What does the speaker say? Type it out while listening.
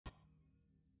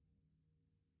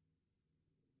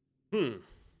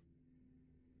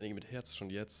Einige mit Herz schon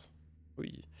jetzt.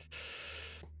 Ui.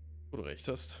 Wo du recht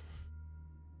hast.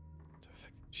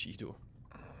 Perfekt. Chido.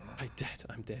 Hi, Dad,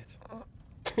 I'm dead.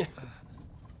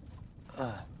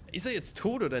 Ist er jetzt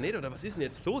tot oder nicht? Oder was ist denn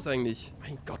jetzt los eigentlich?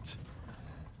 Mein Gott.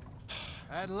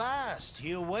 At last,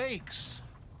 he awakes.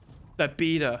 Der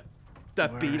Beder. Der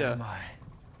Beder.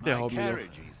 Der My haut mich auf.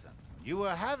 carriage, Ethan. You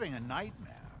were having a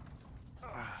nightmare.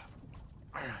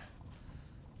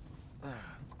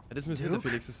 Ja, das müsste der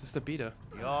Felix, das ist der Beder.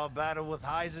 Your battle with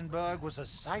Heisenberg was a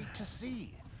sight to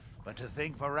see. But to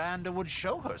think Miranda would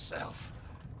show herself.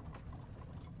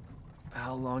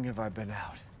 How long have I been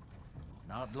out?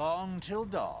 Not long till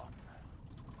dawn.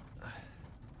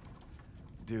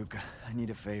 Duke, I need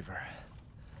a favor.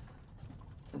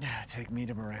 Take me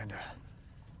to Miranda.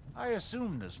 I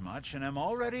assumed as much and am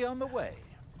already on the way.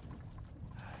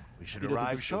 We should Wieder, du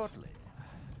arrive bist es. shortly.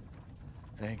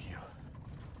 Thank you.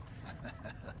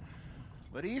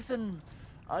 But Ethan,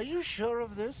 are you sure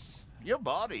of this? Your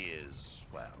body is,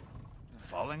 well,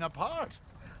 falling apart.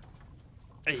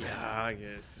 Ja,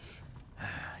 yes.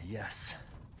 Yes.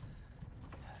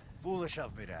 Foolish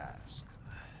of me to ask.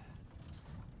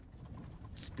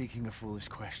 Speaking of foolish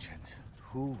questions,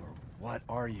 who or what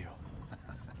are you?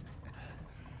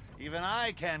 Even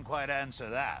I can't quite answer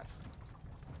that.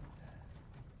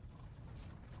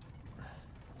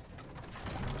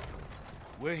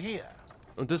 We're here.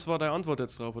 Und das war deine Antwort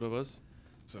jetzt drauf, oder was?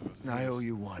 So, was ist I das? owe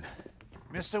you one.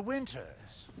 Mr.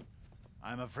 Winters,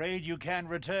 I'm afraid you can't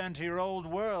return to your old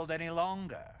world any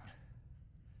longer.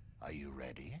 Are you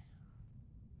ready?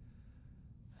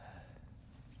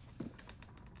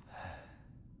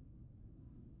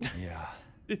 Yeah,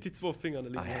 Die zwei Finger an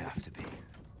der I linken Hand. have to be.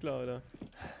 Klar, oder?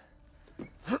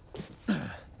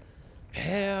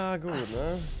 Ja, gut,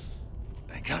 ne?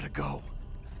 I gotta go.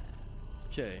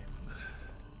 Okay.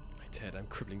 My dad, I'm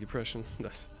crippling depression.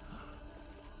 Das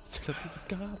ist still a piece of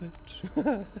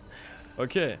garbage.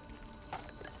 Okay.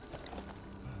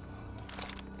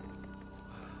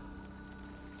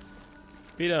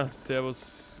 Wieder,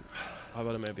 servus. Ah,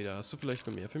 warte mal, wieder. Hast du vielleicht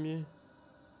noch mehr für mich?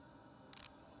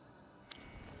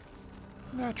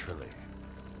 Naturally.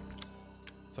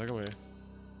 Sag mal.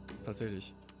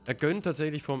 Tatsächlich. Er gönnt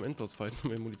tatsächlich vorm Endboss-Fight noch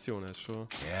mehr Munition, er ist schon.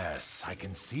 Yes, I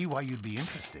can see why you'd be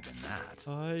interested in that.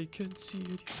 I can see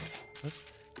it. Was?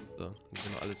 So,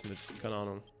 nehmen wir alles mit. Keine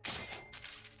Ahnung.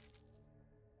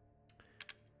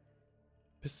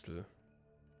 Pistol.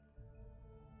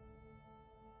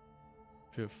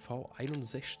 Für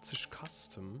V61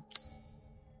 Custom.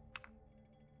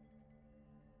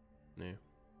 Nee.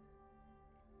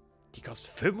 Die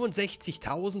kostet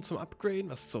 65.000 zum Upgraden?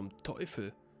 Was zum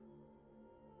Teufel?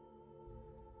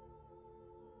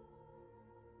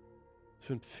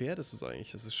 Für ein Pferd ist es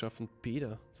eigentlich, dass es schaffen,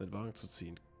 Peter seinen Wagen zu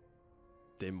ziehen.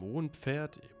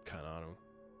 Dämonenpferd? Ich hab keine Ahnung.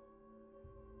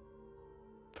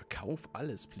 Verkauf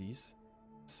alles, please.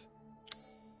 Was?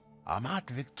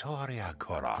 Amat Victoria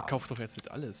Cora. Verkauf doch jetzt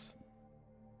nicht alles.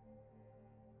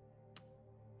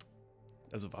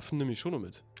 Also Waffen nehme ich schon noch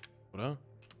mit, oder?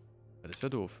 Ja, das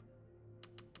wäre doof.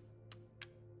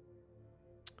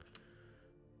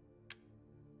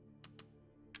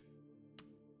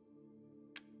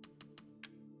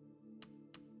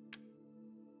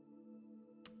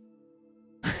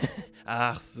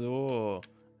 Ach so.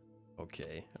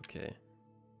 Okay, okay.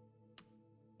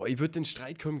 Boah, ich würde den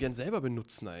Streitkolben gern selber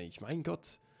benutzen eigentlich. Mein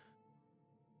Gott.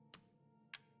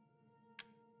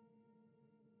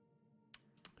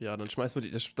 Ja, dann schmeißen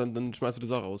wir dann schmeißen wir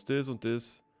das auch raus. Das und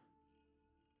das.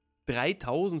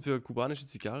 3.000 für kubanische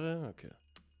Zigarre? Okay.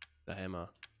 Der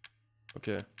Hammer.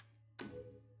 Okay.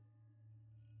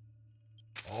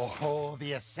 Oh,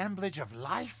 the assemblage of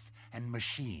life and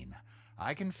machine.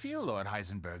 I can feel Lord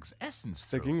Heisenberg's essence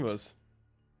Da through ging it. was.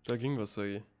 Da ging was, sag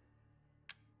ich.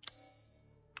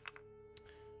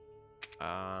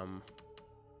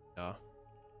 Ja.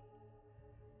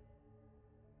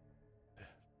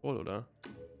 Voll, oder?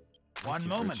 One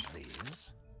Richtig moment, rich.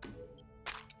 please.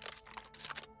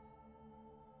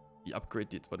 Die Upgrade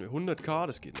jetzt. Warte, 100k,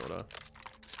 das geht noch, oder?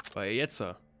 Weil jetzt.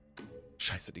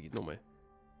 Scheiße, die geht noch mal.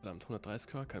 Verdammt,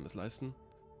 130k, kann ich das leisten?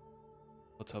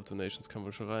 Top Donations kann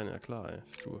wohl schon rein, ja klar, ey.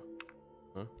 Du.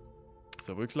 Ja. Ist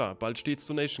ja wohl klar. Bald steht's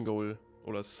Donation Goal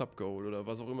oder Sub Goal oder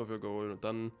was auch immer für Goal. Und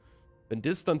dann, wenn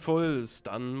das dann voll ist,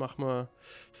 dann mach mal.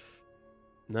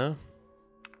 Ne?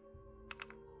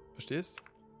 Verstehst?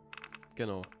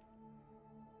 Genau.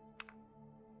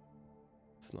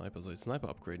 Sniper, soll ich Sniper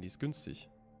upgraden? Die ist günstig.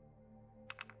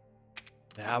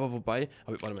 Ja, aber wobei.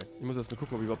 Aber warte mal, ich muss erst mal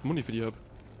gucken, ob ich überhaupt Muni für die habe.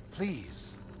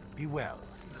 Please, be well.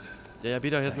 Ja, ja,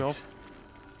 Beda, jetzt mir auf.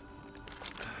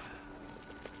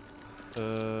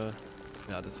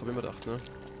 Ja, das habe ich mir gedacht, ne?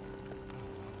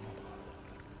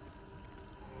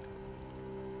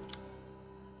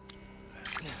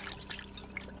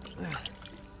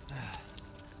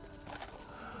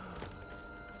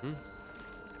 Hm?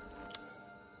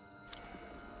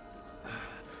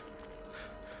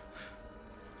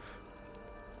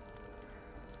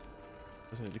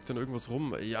 Also, liegt dann irgendwas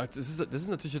rum? Ja, das ist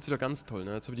natürlich jetzt wieder ganz toll,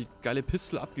 ne? Jetzt habe ich die geile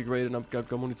Pistol abgegradet und habe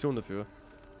gar Munition dafür.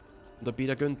 Und der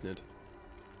Beta gönnt nicht.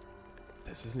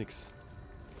 Das ist nix.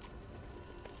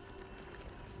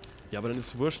 Ja, aber dann ist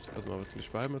es wurscht. Also mal, was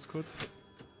beschreiben jetzt kurz.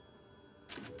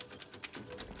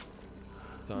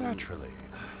 Dann. Naturally.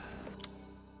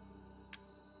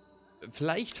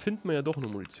 Vielleicht finden wir ja doch eine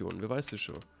Munition. Wer weiß das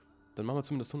schon. Dann machen wir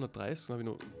zumindest 130, dann habe ich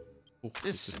nur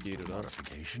 50, das geht, oder?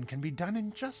 Modification can be done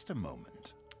in just a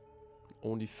moment.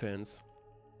 OnlyFans.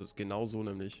 Das ist genau so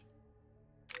nämlich.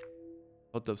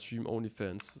 Hot Stream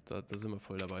OnlyFans. Da sind wir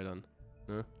voll dabei dann.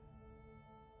 Ne?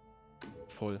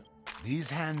 Voll.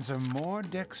 These hands are more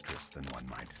dexterous than one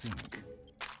might think.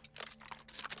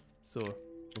 So,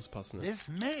 muss passen jetzt.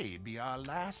 This may be our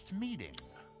last meeting.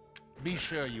 Be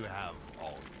sure you have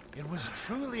all. It was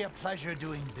truly a pleasure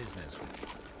doing business with you.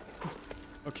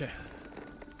 Okay.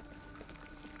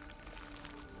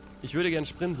 Ich würde gern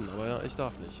sprinten, aber ja, ich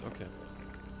darf nicht. Okay.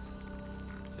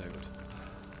 Sehr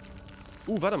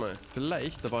gut. Warte mal.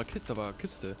 Vielleicht, da war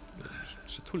Kiste.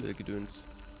 Schatulle gedöns.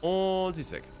 Und sie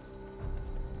ist weg.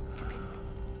 Fuck.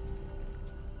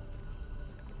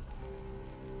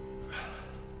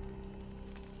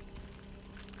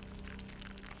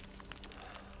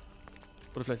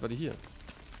 Oder vielleicht war die hier.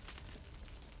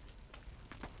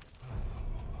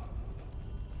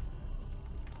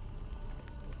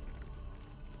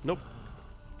 Nope.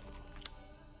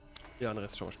 Ja, den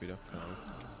Rest schauen wir später. Keine Ahnung.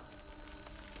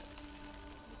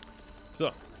 So.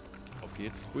 Auf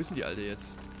geht's. Wo ist denn die Alte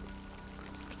jetzt?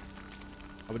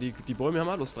 Aber die Bäume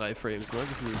haben bloß 3 Frames, ne?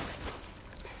 Gefühlt.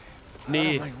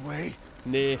 Nee.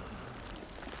 Nee.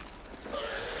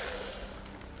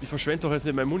 Ich verschwende doch jetzt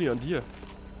nicht mein Muni an dir.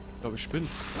 Ich glaube, ich spinne.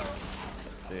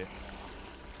 Nee.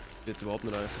 Jetzt überhaupt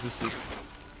nicht ein. Lustig.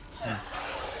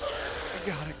 I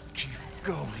gotta keep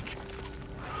going.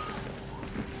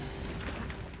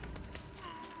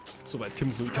 Soweit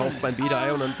Kim so kauft mein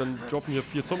Beta-Ei und dann droppen hier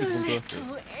 4 Zombies runter.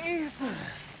 Little Eva,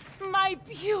 my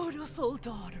beautiful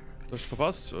daughter. Das ist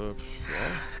verpasst. Ja.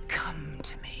 Come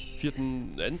to me. 4.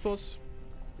 Endboss.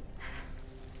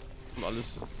 Und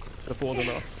alles davor und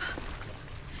danach.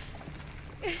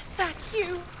 Is that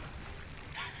you?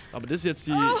 Aber das ist jetzt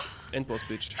die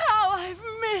Endboss-Bitch. How I've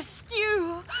missed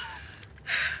you.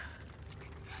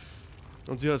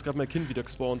 Und sie hat jetzt gerade mein Kind wieder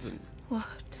gespawnt. What?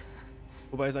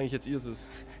 Wobei es eigentlich jetzt ihr ist.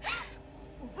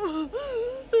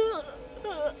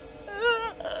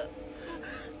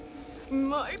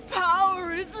 My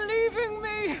power is leaving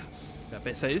me. Ja,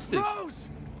 besser ist es.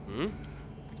 Hm?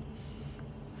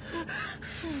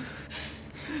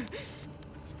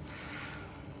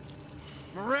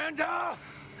 Miranda!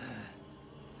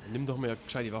 Nimm doch mal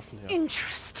gescheit die Waffen her.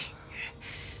 Interesting.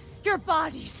 Your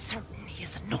body certainly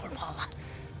isn't normal.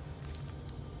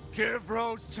 Give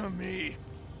Rose to me.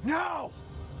 Now!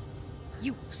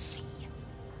 You will see.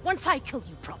 Once I kill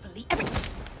you properly,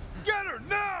 everything. Get her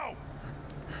now!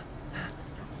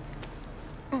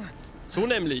 So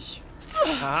nämlich.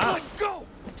 Aha. Let go!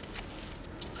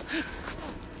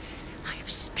 I've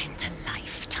spent a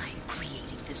lifetime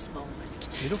creating this moment.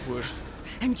 Mir doch wurscht.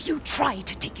 And you try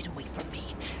to take it away from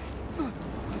me.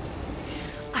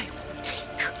 I will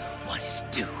take what is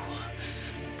due.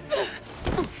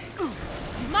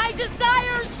 My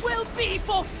desires will be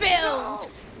fulfilled.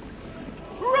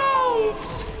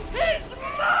 Rose is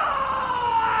mine!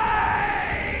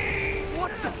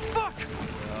 What the fuck?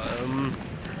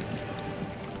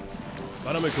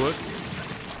 Warte mal kurz.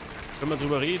 Können wir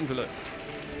drüber reden vielleicht?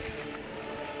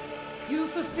 You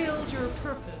fulfilled your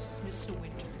purpose, Mr.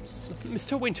 Winters.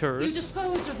 Mr. You Winters.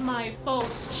 disposed of my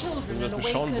false children and Lass mich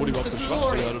schauen, wo die awakened überhaupt the eine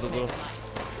Schwachstelle hat glorious oder so.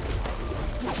 license.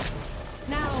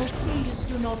 Now, please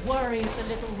do not worry for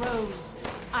little Rose.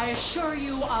 I assure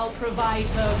you I'll provide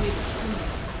her with true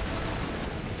happiness.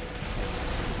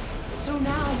 So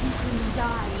now you can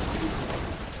die peacefully.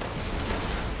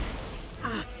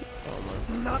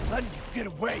 I'm not letting you get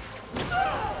away.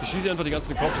 Ich schieße einfach die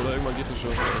ganzen Kopf, oder? Irgendwann geht das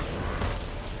schon.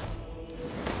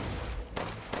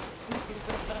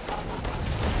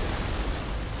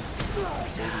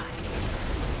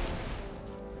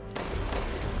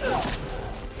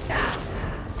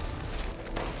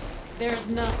 There's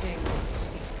nothing.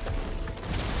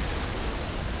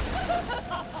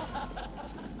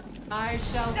 I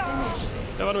shall finish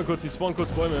this. Ja, warte mal kurz, die spawnen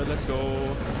kurz Bäume. Let's go.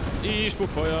 Ich spuck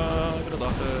Feuer. Wieder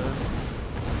Drache.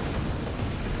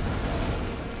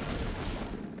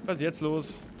 Was ist jetzt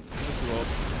los? Was ist überhaupt?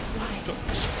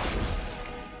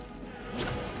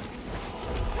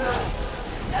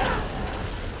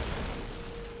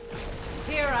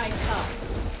 Here I come.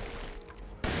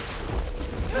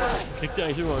 Kriegt ihr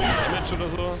eigentlich immer einen Damage oder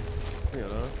so? Ja,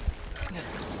 da.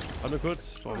 Warte mal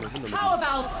kurz. Ich brauche eine Wunde mit. How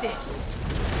about this?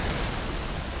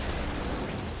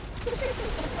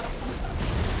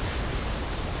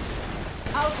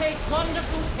 I'll take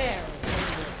wonderful care of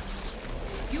yours.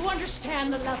 You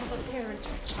understand the love of a parent to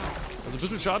a child. Also ein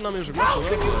bisschen Schaden haben wir schon gemacht, How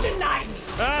can you oder? deny me?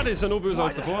 Ah, der ist ja nur böser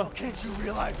als Why the davor. hell can't you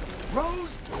realize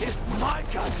Rose is my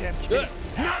goddamn kid,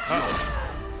 not yours?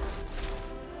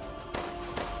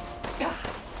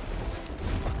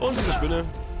 Und diese Spinne.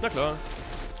 Na klar.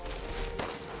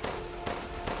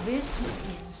 This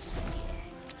is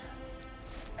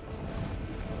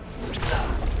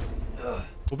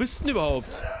Wo bist du denn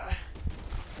überhaupt?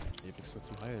 Hier nichts mehr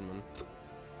zum Heilen, Mann.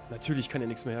 Natürlich kann er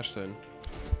nichts mehr herstellen.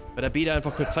 Weil der Beda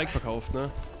einfach kurz Zeug verkauft,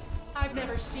 ne? I've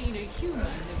never seen a human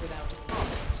live without his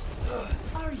heart.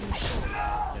 Are you sure?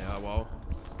 Ja, wow.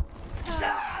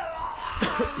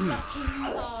 Lucky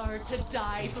you are to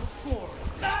die before.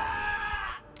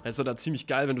 Es ist doch da ziemlich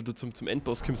geil, wenn du zum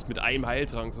Endboss kommst mit einem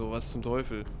Heiltrank, so, was zum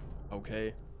Teufel.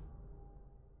 Okay.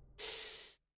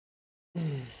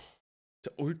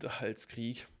 Der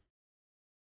Unterhaltskrieg.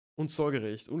 Und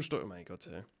Sorgerecht. Und Steuer. Oh mein Gott,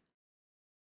 ey.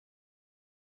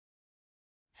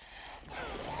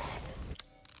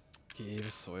 Okay,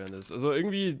 was soll denn das? Also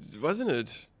irgendwie, weiß ich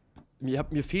nicht.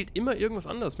 Mir fehlt immer irgendwas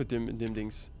anderes mit in dem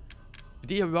Dings. Für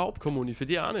die überhaupt Kommuni, für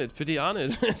die auch nicht, für die auch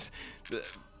nicht.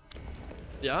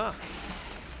 Ja.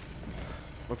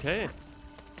 Okay.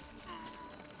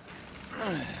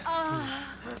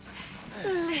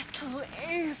 Little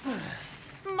Evil,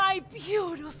 my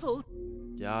beautiful.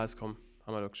 Ja, es kommt.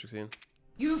 Haben wir doch schon gesehen.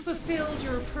 You fulfilled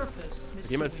your purpose, Mr.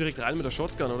 Gehen wir jetzt direkt rein mit der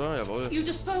Shotgun, oder? Jawohl. You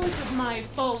disposed of my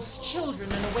false children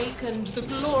and awakened the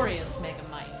glorious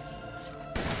Megamycete.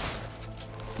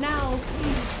 Now,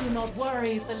 please do not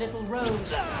worry for little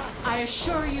Rose. I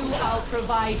assure you I'll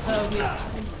provide her with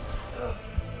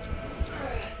truth.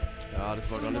 Ja, das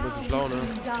war gar nicht mehr so schlau, ne?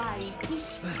 Die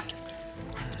peacefully.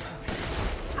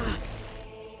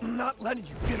 I'm not letting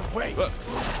you get away.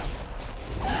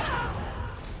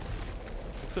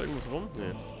 Liegt da irgendwas rum?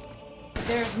 Nee.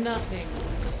 There's nothing.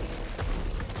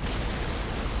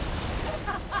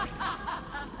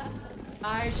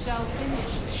 I shall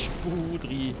finish this.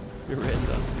 Spudri.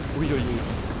 Miranda. Uiuiui.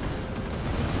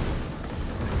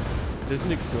 Das ist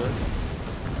nix, ne?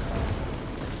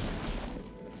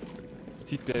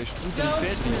 Zieht gleich Spudri Don't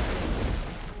fertig. resist.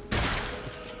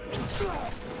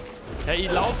 Hey,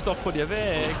 lauf doch von dir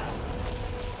weg!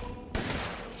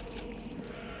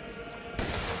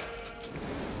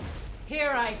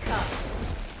 Here I come.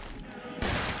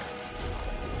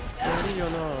 Ready or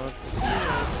not?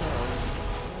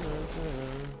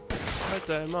 Halt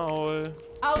dein Maul.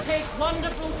 I'll take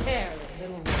wonderful care of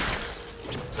little Rose.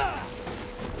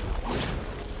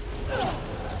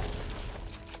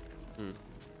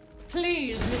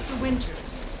 Please, Mr.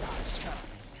 Winters, stop struggling.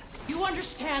 You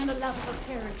understand the love of a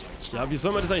parent to a child. Ja, wie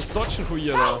soll man das eigentlich dodgen vor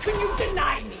ihr How da? can you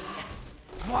deny me?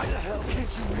 Why the hell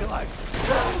can't you realize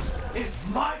Rose is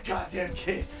my goddamn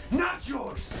kid, not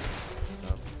yours?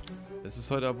 Das ist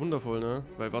heute wundervoll, ne?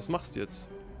 Weil was machst du jetzt?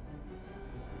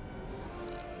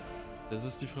 Das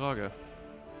ist die Frage.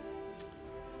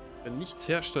 Wenn nichts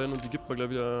herstellen und die gibt man gleich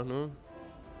wieder, ne?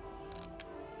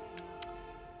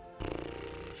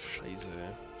 Scheiße,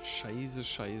 ey. Scheiße,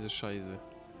 scheiße, scheiße.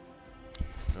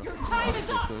 Ja, Your time is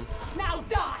nix, up. ne? Now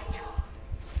die.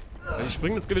 Ja, ich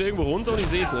spring jetzt wieder irgendwo runter und ich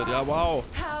sehe es nicht. Ja, wow.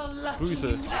 How lucky Grüße.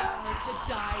 you are to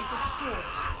die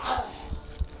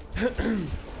before.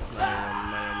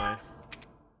 Mei.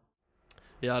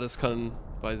 Ja, das kann,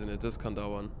 weiß ich nicht, das kann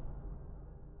dauern.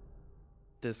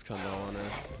 Das kann dauern,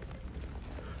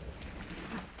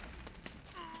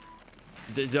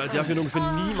 ey. Die hat mir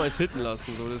ungefähr niemals hitten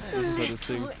lassen, so, das ist halt das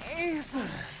Ding. Little Evil,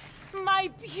 my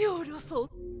beautiful.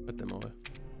 Mit dem Maul.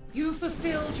 You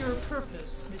fulfilled your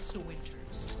purpose, Mr.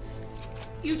 Winters.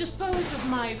 You disposed of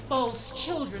my false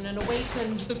children and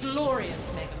awakened the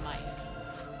glorious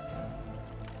Megamycete.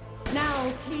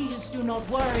 Now, please do not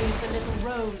worry for little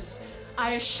Rose.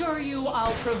 I assure you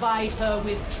I'll provide her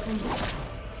with truth.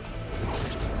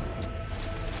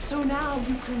 So now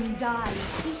you can die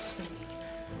peacefully.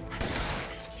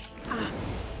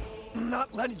 I'm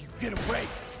not letting you get away.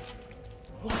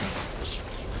 Why don't you?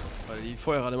 Weil die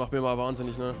Feuerrate macht mir mal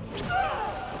wahnsinnig, ne?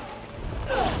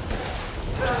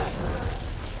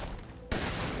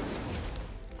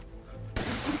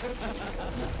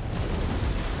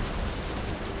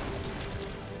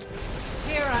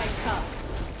 Here I come.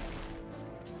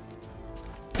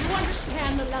 You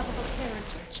understand the level of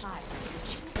character, child.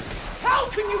 How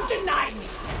can you deny me?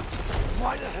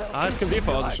 Why the hell Ah, jetzt kommt die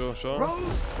Phase schon, schon.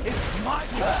 Rose is my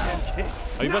goddamn kid.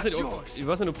 Aber ich weiß nicht,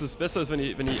 yours. ob es besser ist, wenn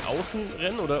die außen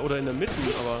rennen oder in der Mitte,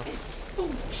 aber This is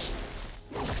foolishness.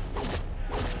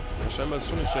 scheinbar ist es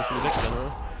schon nicht schlecht, wenn die wegrennen,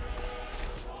 ne?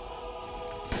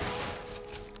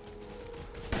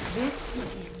 This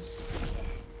is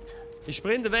Ich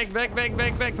sprinte weg,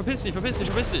 verpiss dich.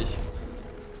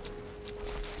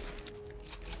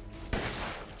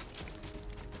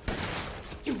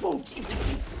 You won't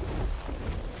interfere.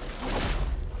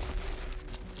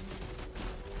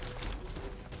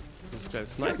 Das ist gleich Your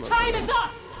Sniper. time is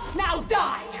up. Now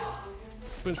die.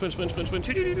 Sprint.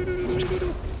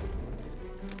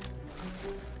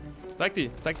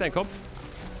 Zeig deinen Kopf.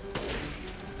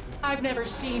 I've never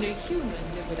seen a human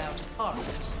live without his heart.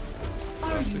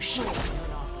 Are you sure you're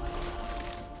not?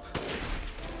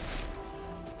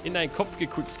 In deinen Kopf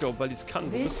gequickscope, weil ich's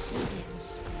kann. Wo bist This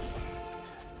is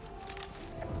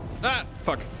Ah,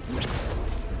 fuck.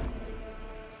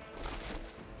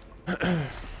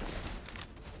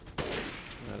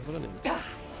 Ja, das war daneben. die.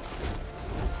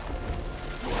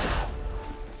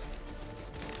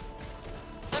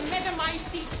 The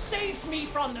Megamycete saved me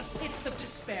from the pits of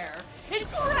despair. It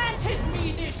granted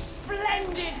me this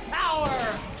splendid power.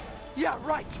 Yeah,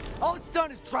 right. All it's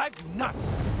done is drive you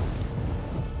nuts.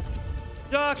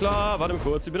 Ja, klar, warte mal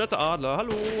kurz. Ich bin jetzt der Adler.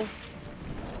 Hallo.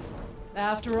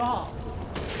 After all,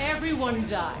 everyone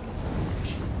dies.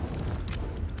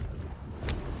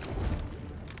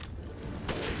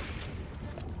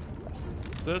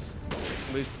 Das?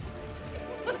 Mit.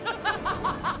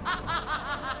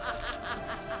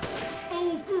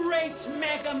 Oh, great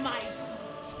Megamycete,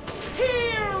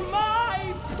 hear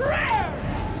my prayer!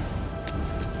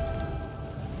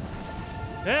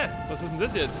 Hä? Was ist denn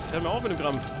das jetzt? Hör mal auf mit dem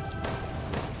Krampf.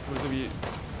 Oder so wie.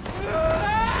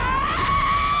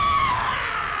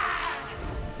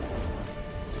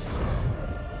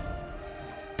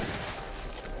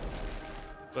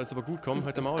 Soll jetzt aber gut kommen,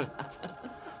 halt der Maul.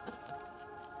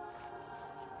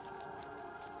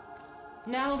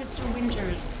 Now, Mr.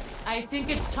 Winters, I think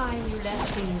it's time you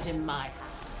left things in my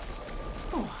hands.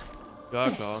 Go on. Ja,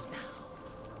 Yes, klar.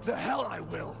 now. The hell I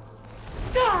will.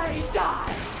 Die,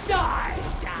 die, die,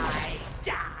 die,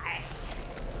 die.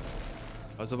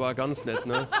 Also war ganz nett,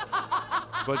 ne?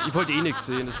 Ich wollte eh nichts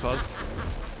sehen, das passt.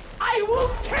 I will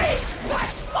take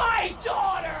back my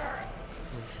daughter!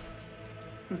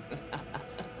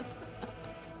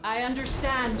 I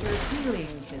understand your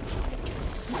feelings, Mr.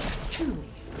 Winters. Truly.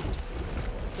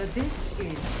 But this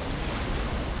is...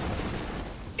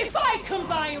 If I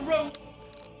combine rope...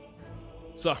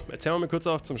 So, jetzt hören wir mal kurz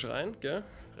auf zum Schreien, gell?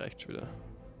 Reicht schon wieder.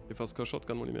 Hier fast kein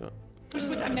Shotgun-Muni mehr.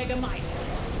 with a Megamycete,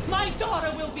 my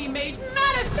daughter will be made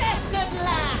manifest at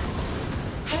last!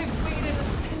 I've waited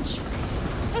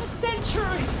a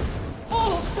century,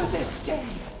 all for this day!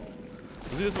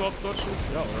 Muss ich das überhaupt dodgen?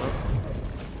 Ja, oder?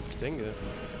 Ich denke.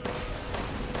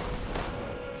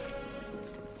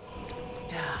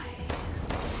 Die.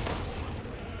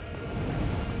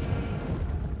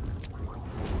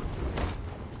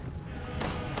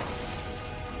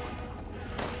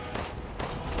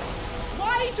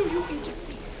 Why do you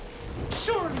interfere?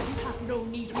 Surely you have no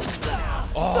need of me.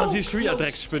 Oh, So sie ist schon wieder close.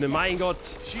 Drecksspinne, mein Gott.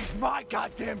 She's my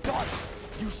goddamn daughter.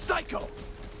 You psycho.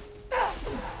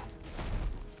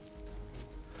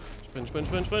 Sprint, sprint,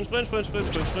 sprint, sprint, sprint, sprint, sprint,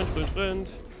 sprint, sprint, sprint, sprint.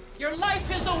 Your life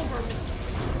is over, Mr.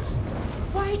 Winters.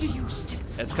 Why do you still...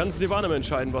 Jetzt kannst du dir Warnung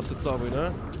entscheiden, was du jetzt sagen will,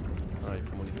 ne? Ah, ich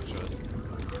komm mal nicht für Scheiß.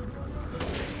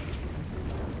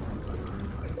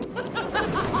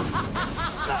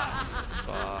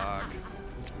 Fuck.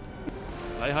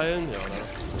 3 heilen? Ja, oder?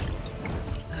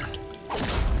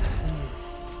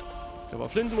 Da war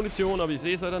Flintenmunition, aber ich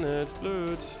sehe es leider nicht.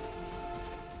 Blöd.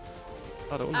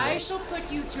 Ah, da unten. I war's. shall put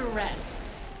you to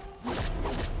rest.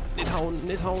 Nicht hauen,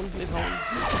 nicht hauen, nicht hauen.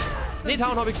 Nicht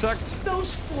hauen, hab ich gesagt.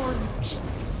 Those foreigners,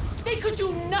 they could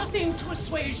do nothing to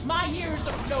assuage my years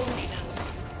of loneliness.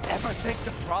 Ever think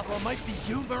the problem might be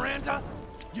you, Miranda?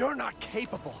 You're not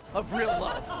capable of real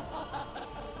love.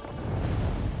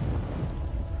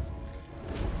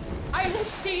 I will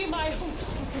see my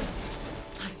hopes fulfilled.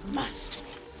 I must.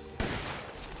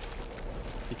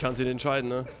 Ich kann sie nicht entscheiden,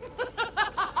 ne?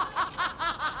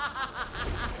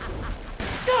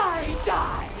 Die, die,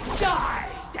 die,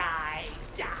 die,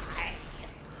 die.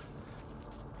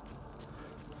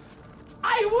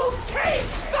 I will take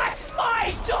back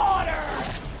my daughter!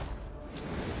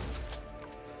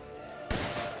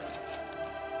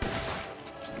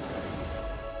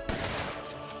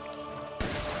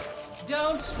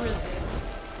 Don't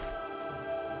resist.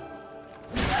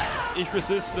 Ich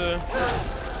resiste.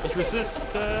 Ich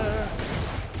resiste.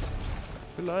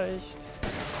 Vielleicht.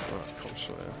 Ach, komm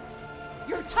schon, ey.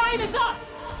 Your time is up.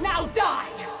 Now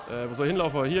die. Wo soll ich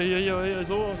hinlaufen? Hier,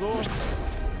 so.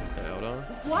 Ja, oder?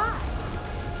 Why?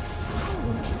 Why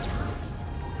won't you die?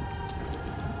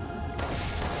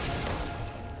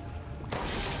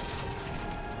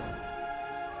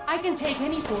 I can take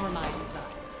any form I desire.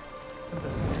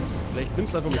 Vielleicht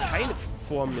nimmst du einfach mal keine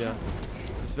Form mehr.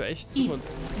 Das wäre echt super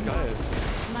geil.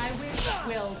 My wish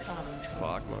will come true.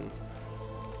 Fuck, Mann.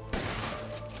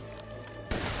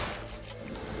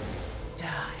 Die.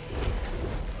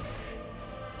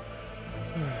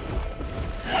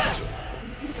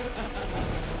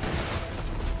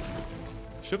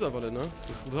 Stimmt aber nicht, ne?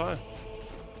 Das ist brutal.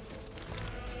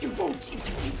 You won't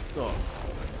interfere. Oh.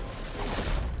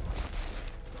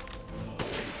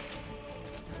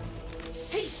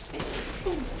 Cease this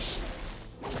foolishness.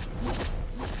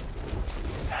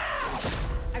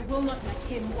 I will not let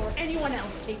him or anyone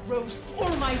else take Rose or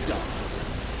my dog.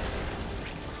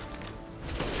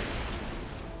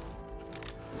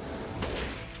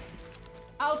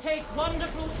 I'll take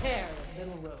wonderful care of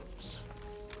little Rose.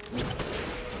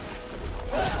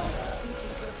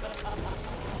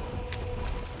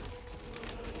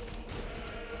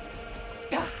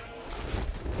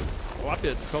 Oh, ab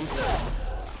jetzt, komm.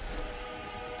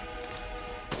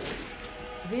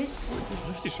 This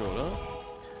Richtig schon, oder?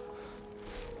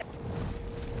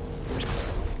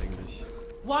 Eigentlich.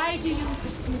 Why do you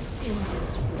persist in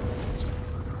this woods?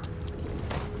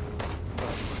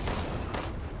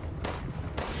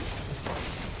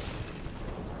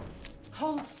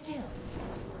 Hold still.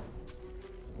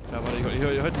 Ja, warte,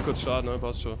 ich heute mal kurz starten, ne?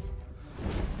 Passt schon.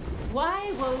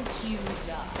 Why won't you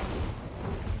die?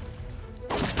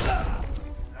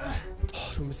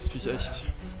 Oh, du Mistviech, echt.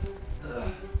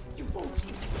 You won't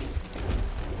interfere.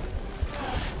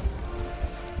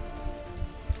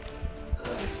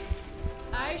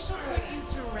 I shall put you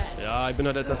to rest. Ja, ich bin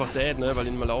halt jetzt einfach dead, ne? Weil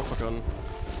ich nicht mal laufen kann.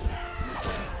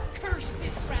 Curse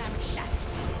this ramshackle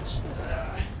bitch.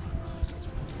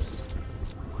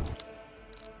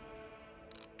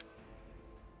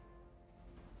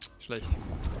 Schlecht.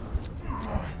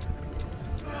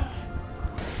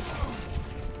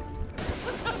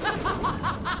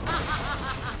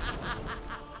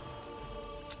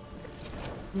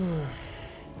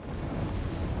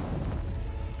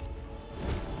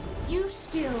 You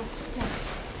still stand.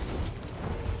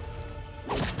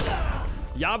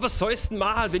 Ja, was soll's denn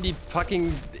mal, wenn die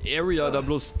fucking Area da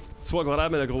bloß 2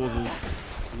 Quadratmeter groß ist?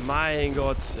 Mein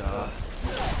Gott, ja.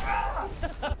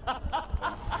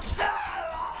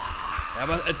 Ja,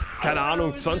 aber keine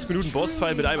Ahnung, 20 Minuten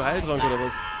Bossfight mit einem Heiltrank oder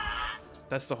was?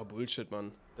 Das ist doch Bullshit,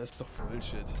 Mann. Das ist doch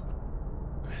Bullshit.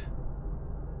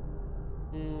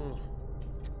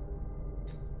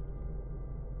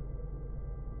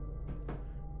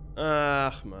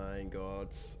 Ach, mein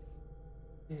Gott.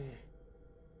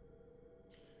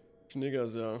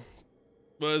 Schniggers, ja.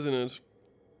 Weiß ich nicht.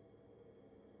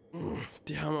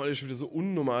 Die haben alle schon wieder so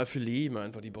unnormal viel Leben,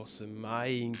 einfach die Bosse.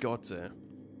 Mein Gott, ey.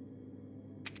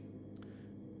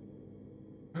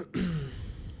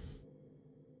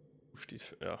 Steht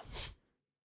für, ja.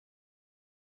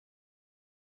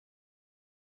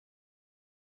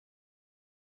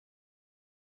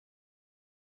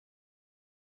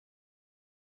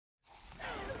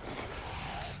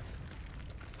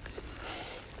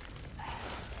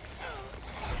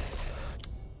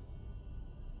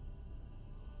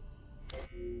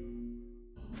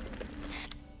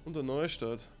 Und der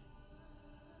Neustadt.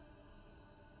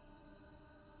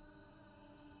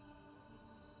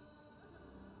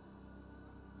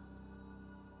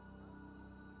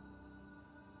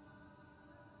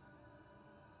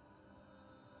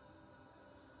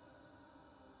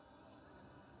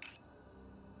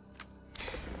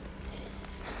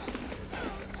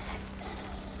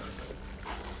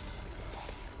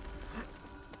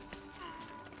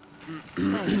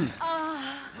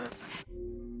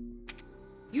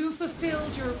 You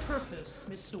fulfilled your purpose,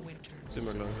 Mr.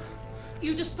 Winters. Immer klar.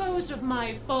 You disposed of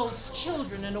my false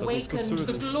children and Lass uns kurz awakened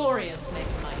the töten. glorious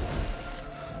necromancers.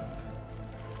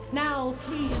 Now,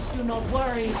 please do not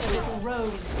worry for little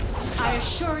Rose. I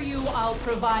assure you I'll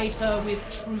provide her with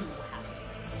true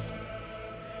happiness.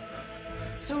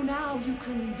 So now you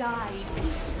can die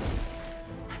peacefully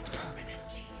and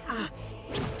permanently.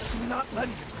 I'm not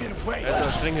letting it get away. Jetzt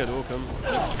ist streng hier, du, komm.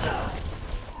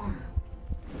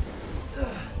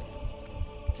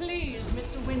 Please,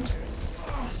 Mr. Winters.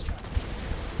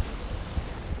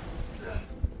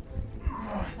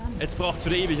 Jetzt braucht's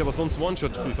wieder ewig, aber sonst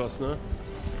One-Shot mich fast, ne?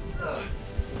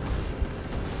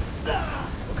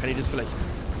 Oh, kann ich das vielleicht...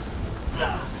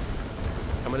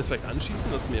 Kann man das vielleicht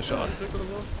anschießen, dass es mehr Schaden kriegt oder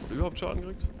so? Oder überhaupt Schaden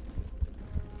kriegt?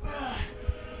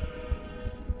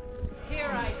 Here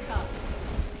I come.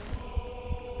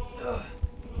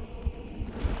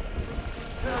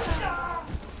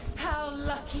 How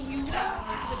lucky you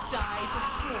are to die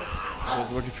before. Das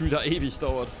hat aber Gefühl, da ewig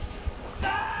dauert.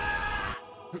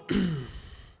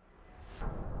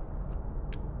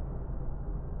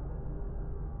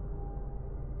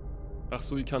 Ach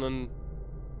so, ich kann dann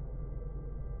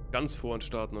ganz vorn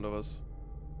starten, oder was?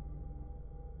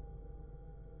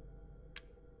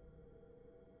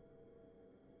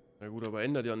 Na gut, aber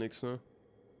ändert ja nichts, ne?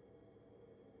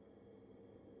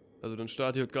 Also dann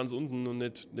starte ich halt ganz unten und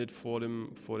nicht vor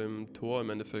dem Tor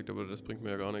im Endeffekt, aber das bringt mir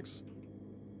ja gar nichts.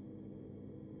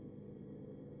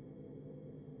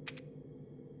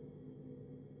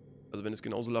 Also wenn es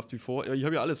genauso läuft wie vor... Ja, ich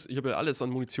habe ja alles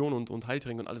an Munition und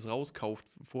Heiltränken und alles rauskauft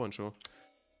vorhin schon.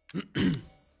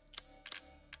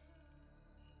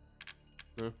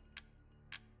 Ne?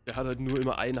 Der hat halt nur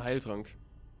immer einen Heiltrank.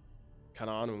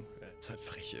 Keine Ahnung. Ist halt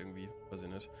frech irgendwie. Weiß ich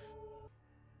nicht.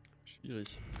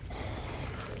 Schwierig.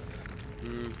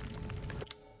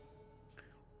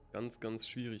 Ganz, ganz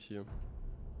schwierig hier.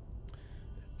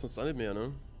 Sonst auch nicht mehr,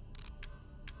 ne?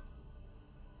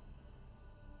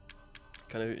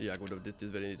 Kann ja gut, aber das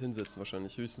werde ich nicht hinsetzen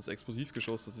wahrscheinlich. Höchstens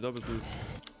Explosivgeschoss, dass sie da ein bisschen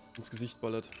ins Gesicht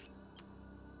ballert.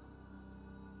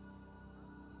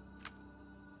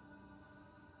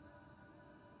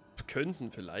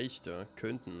 Könnten vielleicht, ja.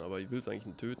 Könnten, aber ich will es eigentlich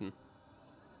nicht töten.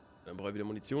 Dann brauche ich wieder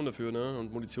Munition dafür, ne?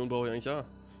 Und Munition brauche ich eigentlich auch.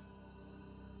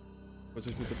 Was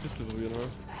soll ich mit der Pistole probieren, ne?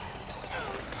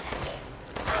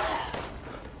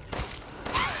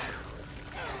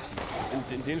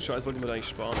 Den Scheiß wollte ich mir da eigentlich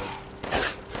sparen jetzt.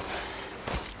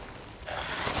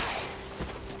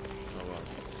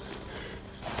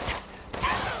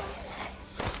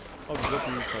 Aber wir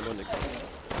sollten kann doch nichts.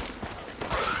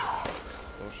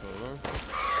 So, schau, oder?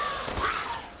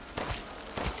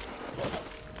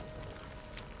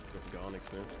 Gar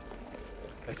nichts, ne?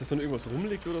 Vielleicht, dass dann irgendwas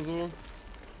rumliegt oder so.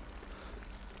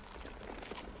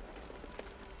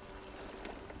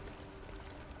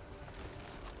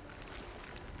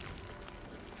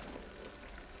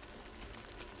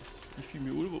 Ich fühle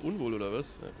mich unwohl oder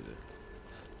was? Ja, bitte.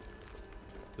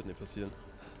 Wird nicht passieren.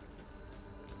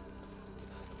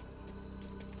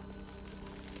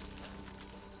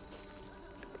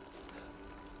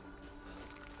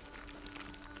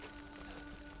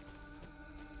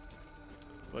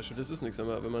 Weißt du, das ist nichts,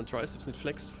 wenn man Triceps nicht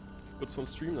flext kurz vorm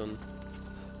Stream, dann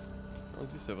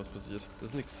siehst du ja, was passiert.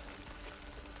 Das ist nix.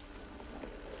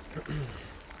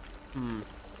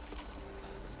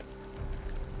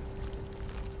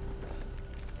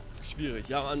 Schwierig.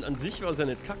 Ja, an sich war es ja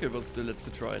nicht kacke, was der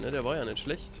letzte Try, ne? Der war ja nicht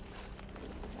schlecht.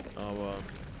 Aber...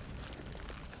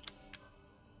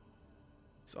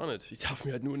 Ist auch nicht. Ich darf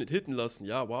mir halt nur nicht hitten lassen.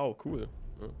 Ja, wow, cool.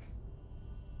 Ja.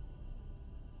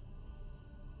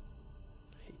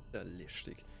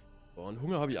 Hinterlistig. Boah, und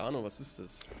Hunger habe ich auch noch. Was ist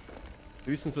das?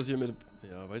 Höchstens, dass ihr mit...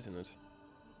 Ja, weiß ich nicht.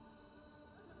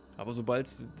 Aber sobald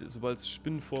es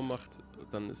Spinnenform macht,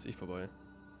 dann ist eh vorbei.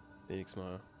 Nee, nix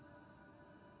mal.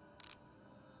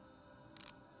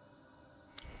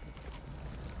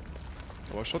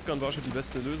 Aber Shotgun war schon die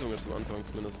beste Lösung jetzt am Anfang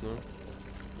zumindest, ne?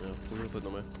 Ja, probieren wir es halt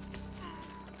nochmal.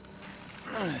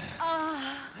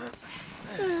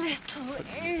 Little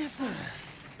Ace,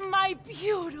 my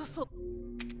beautiful...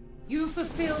 You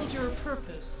fulfilled your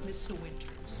purpose, Mr.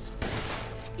 Winters.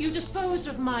 You disposed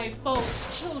of my false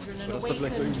children and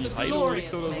awakened the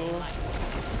glorious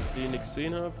license. Die ich nix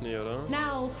gesehen hab? Nee, oder?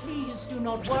 Now, please do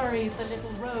not worry for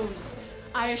little Rose.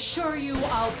 I assure you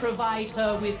I'll provide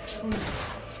her with true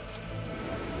happiness.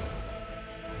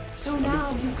 So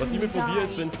now you was ich mir can probiere,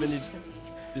 ist, die wenn ich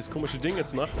das komische Ding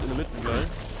jetzt macht, in der Mitte gleich,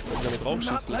 wenn ich damit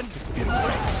draufschießt, vielleicht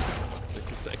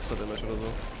kriegst du extra Damage oder so.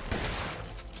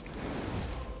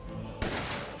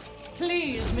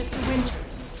 Please, Mr.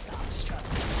 Winters, stop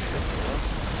struggling.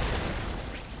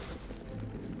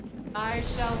 I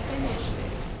shall finish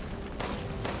this.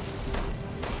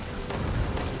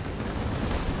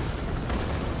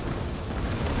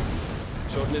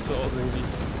 Schaut nicht so aus irgendwie.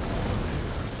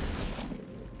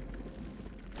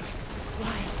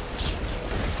 Right.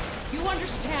 You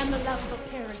understand the love of a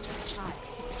parent and a child.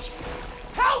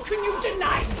 How can you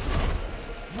deny me?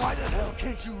 Why the hell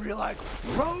can't you realize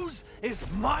Rose is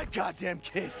my goddamn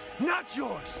kid, not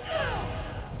yours?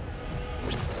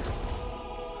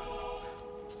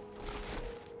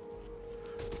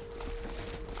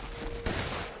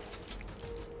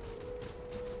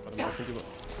 Warte mal, über.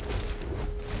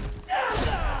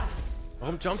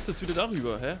 Warum jumpst du jetzt wieder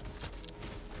darüber, hä?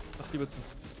 doch lieber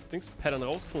das Dings-Pattern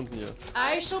rausgefunden hier.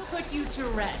 I shall put you to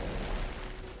rest.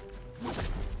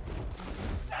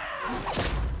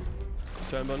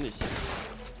 Scheinbar nicht.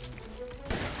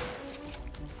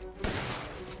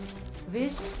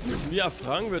 This Was mir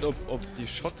erfragen wird, ob die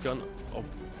Shotgun auf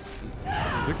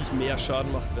also wirklich mehr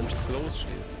Schaden macht, wenn es close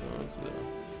stehst. Also,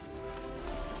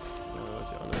 ja,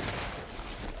 weiß ich auch nicht.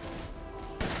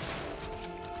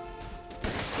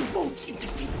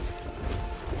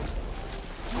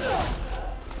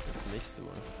 Das nächste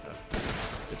Mal. Ja.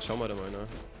 Jetzt schauen wir da mal, ne?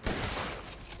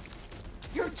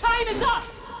 Your time is up!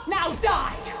 Now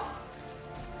die!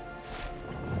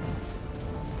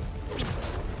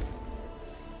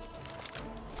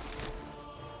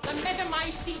 The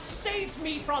Megamycete saved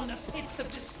me from the pits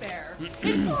of despair.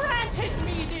 It granted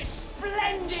me this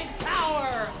splendid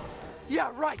power!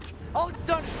 Yeah, right. All it's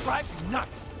done is drive you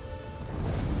nuts.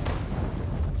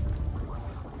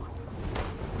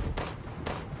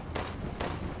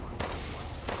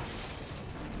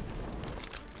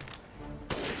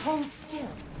 Hold still.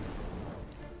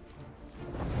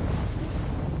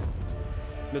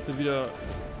 Jetzt sind wieder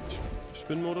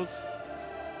Spinnmodus.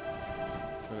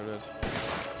 Nein, nicht.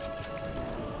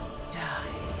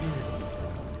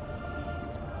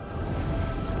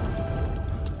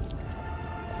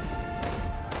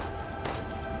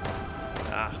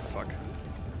 Ach, fuck.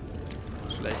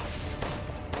 Schlecht.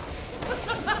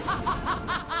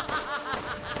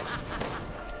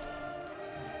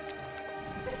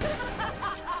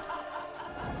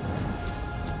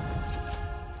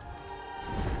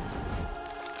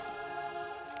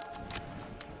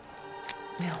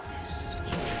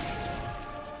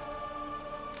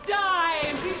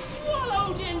 Die! Be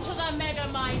swallowed into the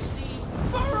Megamycete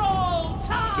for all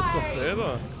time! Stimmt doch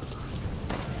selber.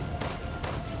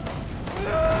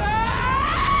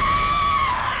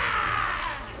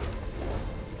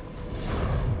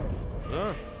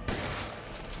 Ja.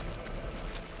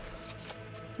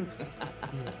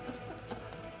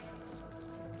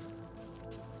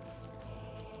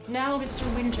 Now, Mr.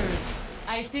 Winters,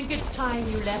 I think it's time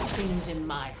you left things in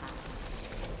my hands.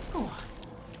 Go on,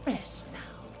 rest now.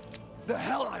 The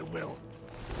hell I will.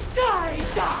 Die,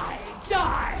 die,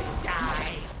 die,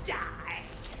 die, die.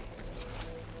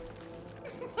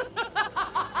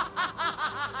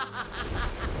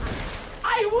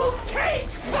 I will take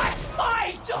back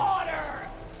my daughter!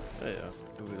 Ja, ja,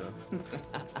 du wieder.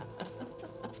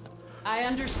 I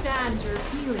understand your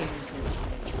feelings, Mr.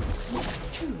 Winters.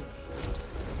 Truly.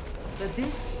 But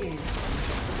this is...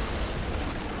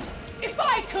 If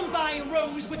I combine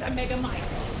Rose with a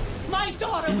Megamycete, my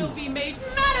daughter will be made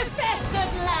manifest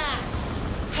at last!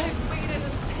 I've waited a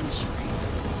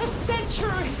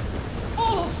century,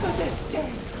 all for this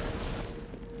day.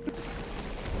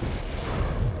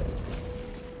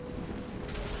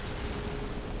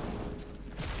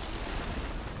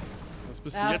 Was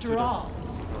bist du jetzt After wieder? all,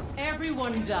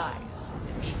 everyone dies.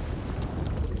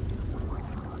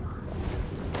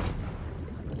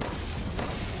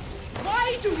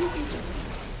 Why do you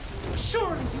interfere?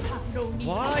 Surely you have no need.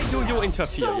 Why do you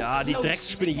interfere? Ja, die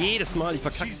Drecksspinne jedes Mal. Ich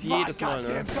verkack's jedes Mal,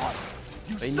 ne?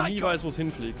 Weil ich nie weiß, wo es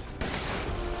hinfliegt.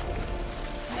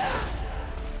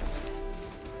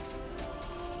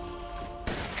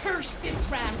 Curse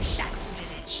this ramshackle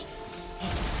village.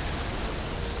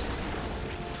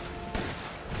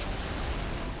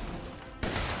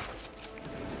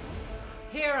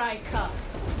 Here I come.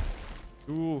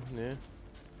 Ne.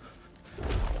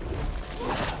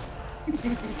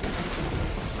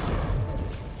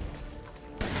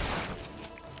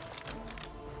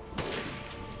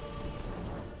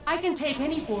 I can take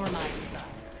any form I desire.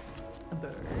 A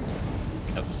bird,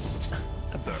 a ghost,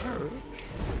 a bird,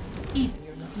 even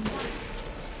your loving wife.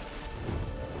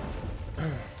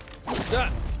 Ja.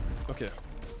 Okay.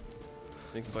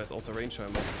 Wenigstens war jetzt außer Range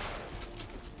scheinbar.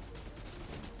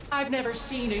 I've never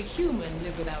seen a human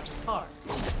live without his heart.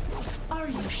 Are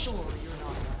you sure you're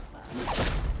not one of them?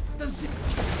 The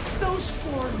villagers, those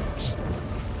foreigners,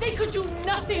 they could do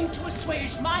nothing to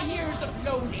assuage my years of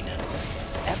loneliness.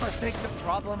 Ever think the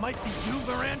problem might be you,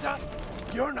 Miranda?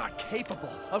 You're not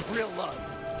capable of real love.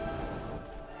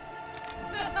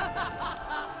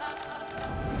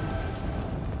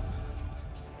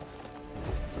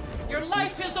 Your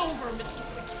life is over, Mr.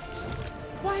 Winters.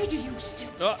 Why do you still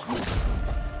Ja. fight?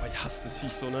 Oh, ich hasse das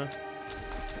Viech so, ne?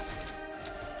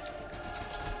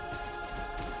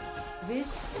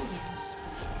 This is...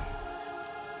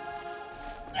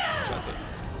 Scheiße.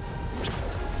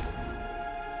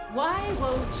 Why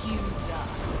won't you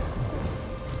die?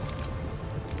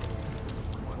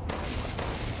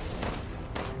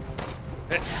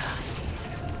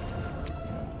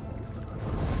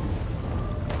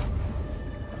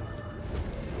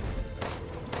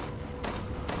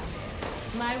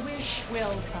 my wish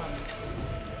will come true.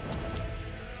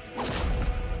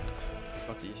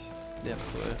 Gott, die nervt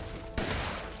so, ey.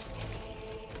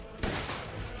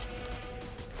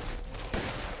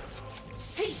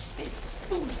 Cease this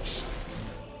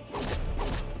foolishness.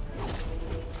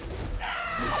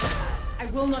 I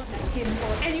will not let him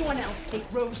or anyone else take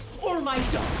Rose or my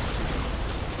dog.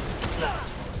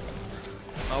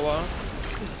 Aua.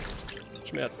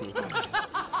 Schmerzen.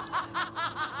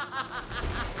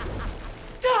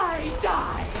 Die,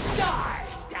 die, die,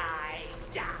 die,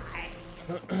 die.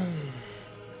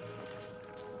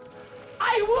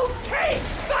 I will take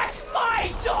back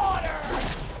my daughter!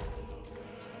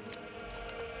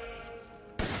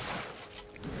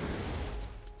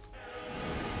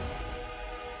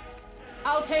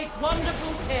 I'll take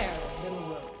wonderful care of little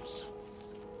Rose.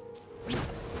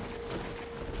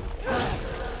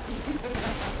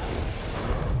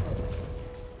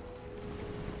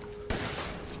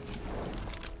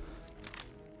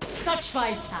 Such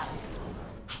vitality.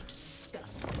 How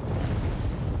disgusting.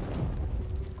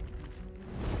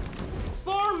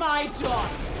 For my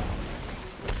daughter.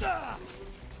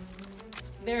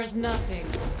 There's nothing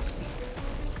to fear.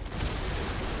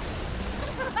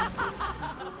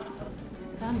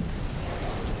 Come.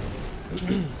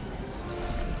 Yes.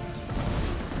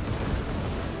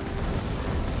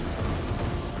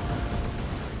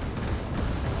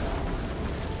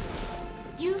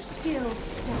 You still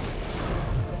stay.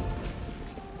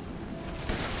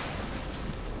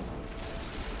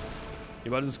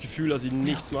 Ich habe das Gefühl, dass sie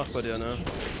nichts macht bei der, ne?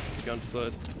 Die ganze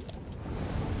Zeit.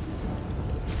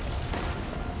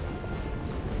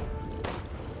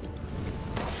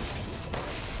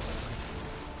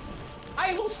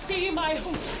 I will see my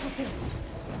hopes fulfilled.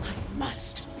 I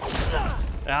must.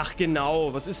 Ach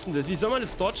genau, was ist denn das? Wie soll man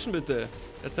das dodgen, bitte?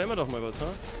 Erzähl mir doch mal was, ha?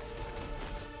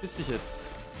 Bist dich jetzt.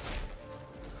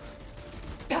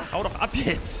 Hau doch ab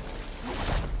jetzt!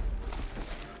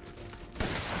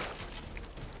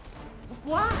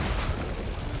 Why?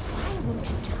 Why won't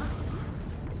you die?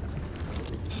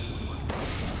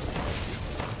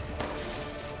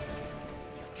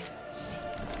 You can see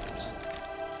first.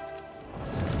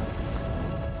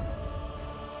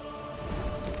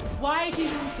 Why do you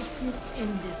persist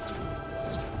in this room?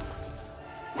 Was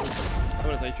haben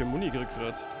wir jetzt eigentlich für Muni gekriegt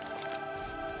gerade?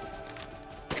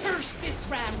 Curse this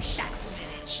ramshackle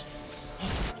village!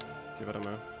 Okay, warte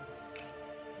mal.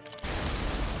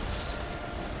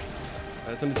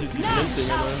 Jetzt sind die None Dinger,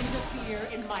 shall ne? interfere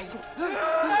in my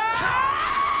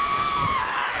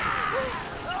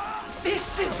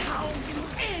This is how you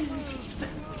end,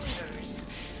 even winters.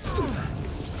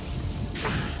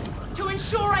 To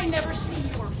ensure I never see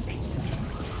your face again,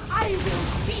 I will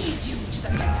feed you to the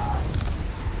magnificent.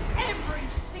 Every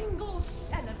single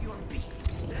cell of your being.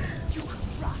 You will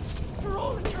rot for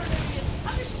all eternity as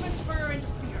punishment for your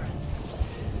interference.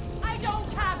 I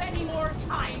don't have any more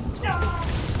time to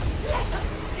waste. Let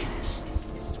us finish this,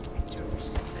 Mr.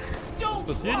 Winters. Don't Was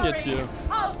passiert denn jetzt hier?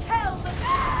 I'll tell the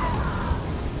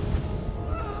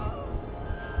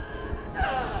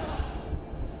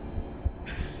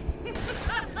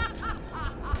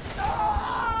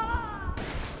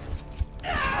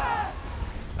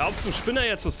Hör auf zum Spinner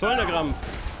jetzt, was soll der Krampf?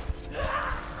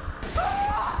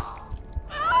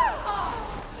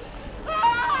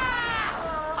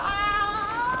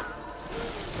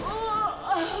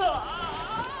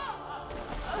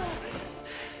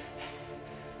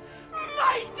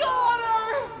 My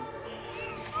daughter!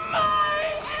 My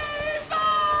Eva!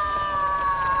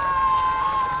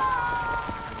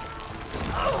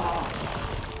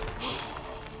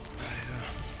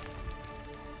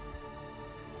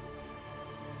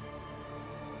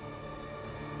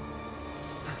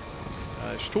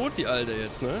 Ja, ist tot die Alte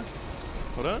jetzt, ne?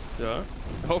 Oder? Ja.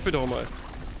 Hoffe doch mal.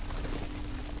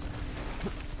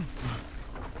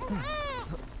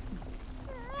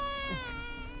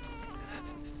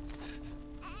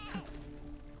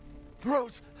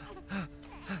 Rose!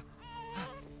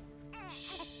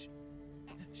 Shh.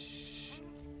 Shh.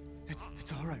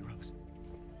 It's all right, Rose.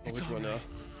 It's all right.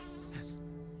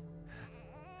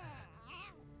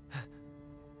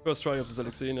 First try, ob das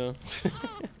Alexei, ne?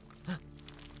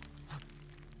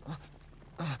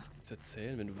 Jetzt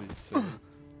erzählen, wenn du willst.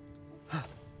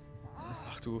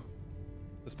 Ach du.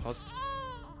 Das passt.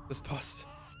 Das passt.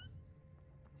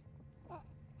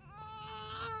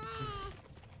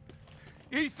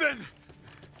 Ethan!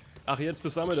 Ach, jetzt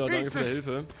bist du da. Danke für die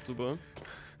Hilfe. Super.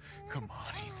 Come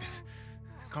on, Ethan.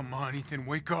 Come on, Ethan,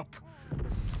 wake up.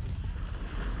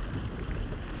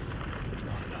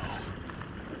 Oh no.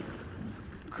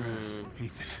 Chris.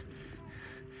 Ethan.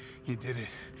 You did it.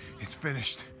 It's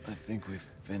finished. I think we've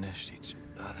finished each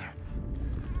other.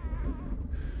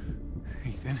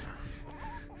 Ethan.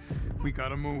 We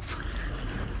gotta move.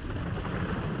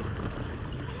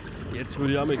 Jetzt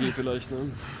würde ja mehr gehen vielleicht,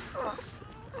 ne?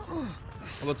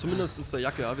 Aber zumindest ist der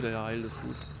Jacke ja wieder heil, ist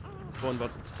gut. Vorhin war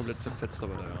es komplett zerfetzt,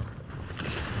 aber naja.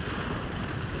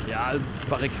 Ja, also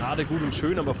Barrikade gut und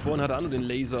schön, aber vorhin hat er auch nur den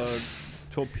Laser,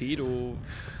 Torpedo,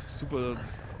 super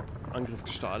Angriff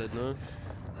gestartet, ne?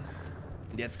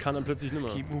 Und jetzt kann er plötzlich nimmer.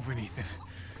 Keep moving, Ethan.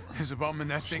 There's a bomb in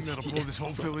that thing that'll blow this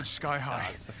whole village sky high. Ja,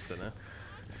 das sagst du, ne?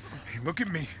 Hey, look at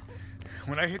me.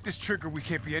 When I hit this trigger, we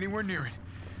can't be anywhere near it.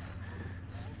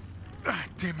 Ah,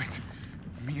 damn it.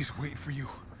 Mia's waiting for you.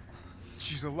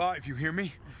 She's alive, you hear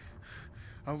me?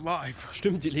 Alive.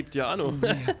 Stimmt, die lebt ja auch noch.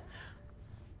 Mia.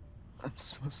 I'm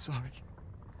so sorry.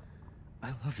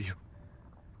 I love you.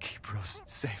 Keep Rose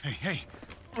safe. Hey, hey.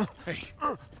 Hey.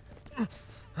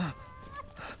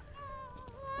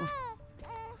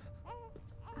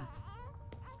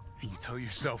 And you tell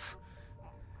yourself.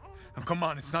 Now come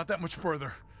on, it's not that much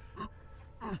further.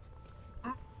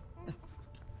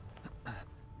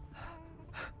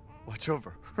 Watch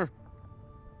over her.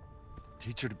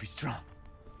 Teach her to be strong.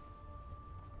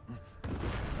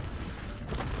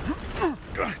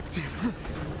 God damn it.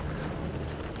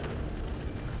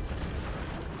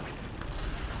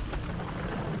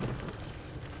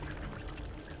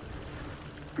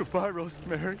 Goodbye,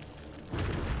 Rosemary.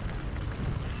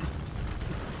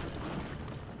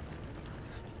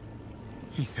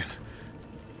 Ethan.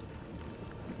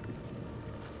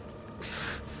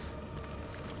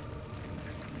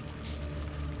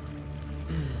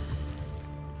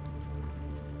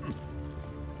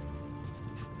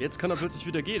 Jetzt kann er plötzlich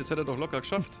wieder gehen, das hätte er doch locker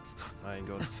geschafft. Mein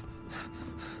Gott.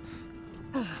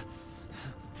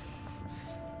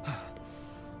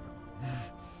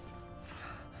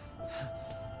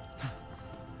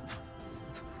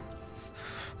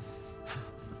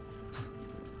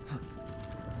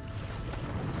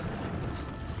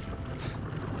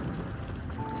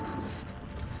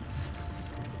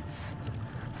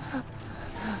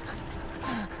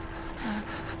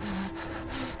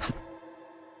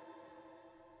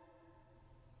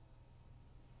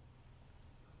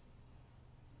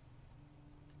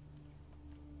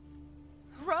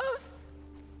 Rose?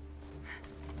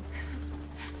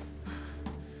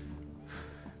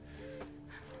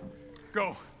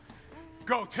 Go.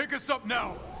 Go, take us up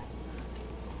now.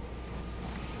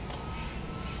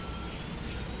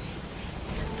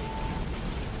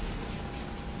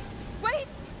 Wait!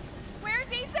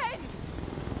 Where's Ethan?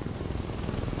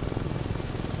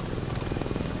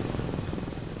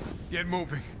 Get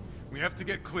moving. We have to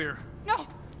get clear. No!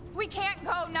 We can't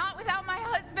go, not without my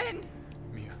husband!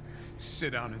 Mia,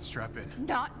 sit down and strap in.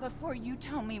 Not before you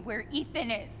tell me where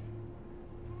Ethan is.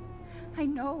 I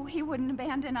know he wouldn't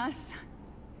abandon us.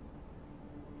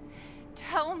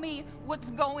 Tell me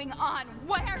what's going on.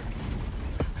 Where?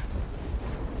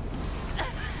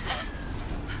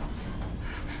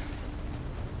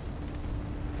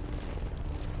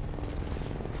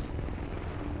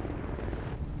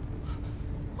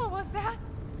 What was that?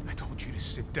 I told you to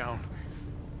sit down.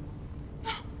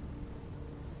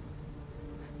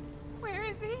 Where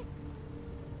is he?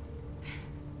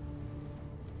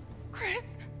 Chris?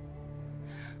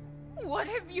 What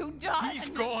have you done? He's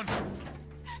gone.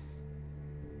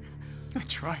 I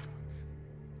tried.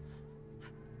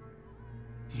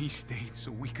 He stayed so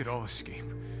we could all escape.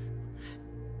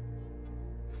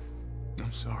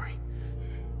 I'm sorry.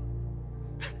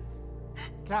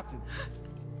 Captain,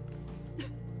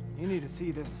 you need to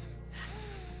see this.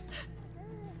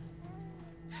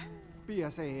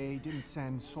 BSAA didn't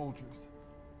send soldiers.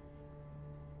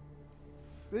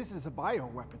 This is a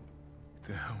bioweapon. What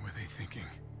the hell were they thinking?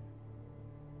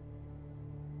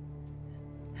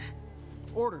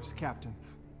 Orders, Captain.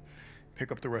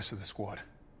 Pick up the rest of the squad.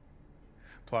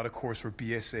 Plot a course for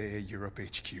BSAA Europe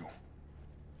HQ.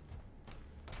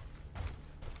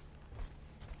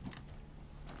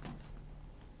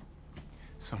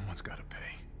 Someone's gotta pay.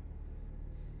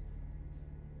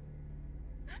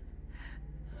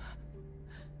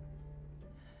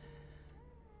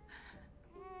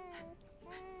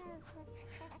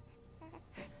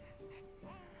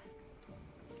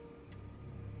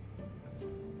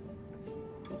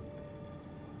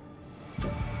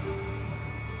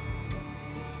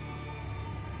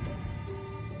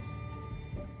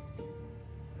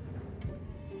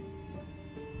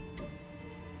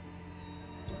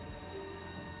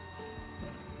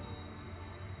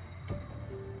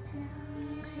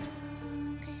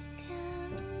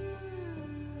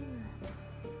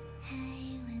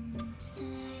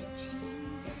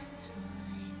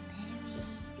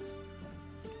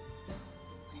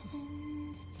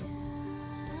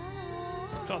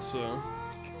 Krass, ja.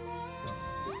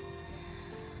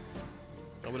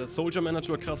 Aber der Soldier Man hat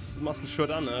schon ein krasses Muscle-Shirt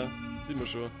an, sieht man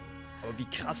schon. Aber wie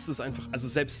krass das einfach, also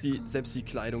selbst die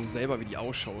Kleidung selber, wie die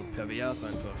ausschaut, pervers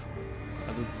einfach.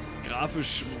 Also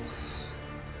grafisch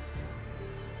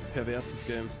pervers das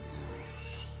Game.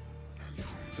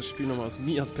 Das Spiel nochmal aus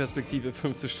Mias Perspektive,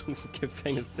 15 Stunden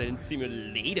Gefängniszellen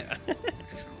Simulator.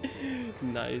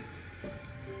 Nice.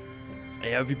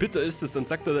 Ja, wie bitter ist das? Dann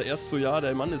sagt er erst so, ja,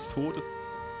 der Mann ist tot.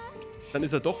 Dann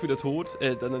ist er doch wieder tot.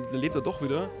 Dann lebt er doch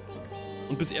wieder.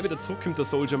 Und bis er wieder zurückkommt, der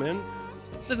Soldier Man,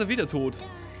 dann ist er wieder tot.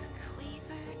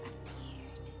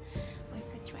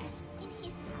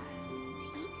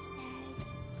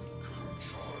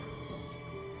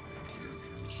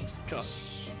 Krass.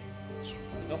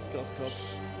 Krass, krass,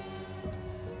 krass.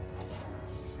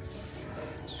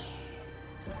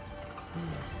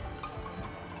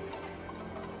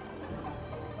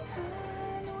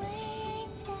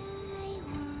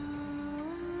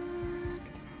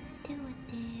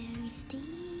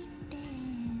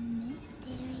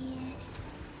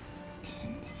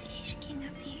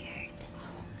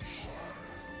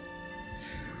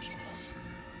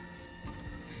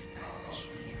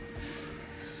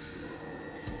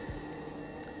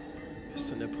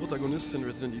 Der Protagonist in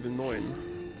Resident Evil 9.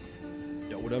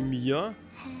 Ja, oder Mia?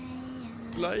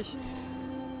 Vielleicht?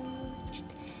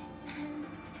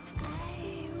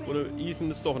 Oder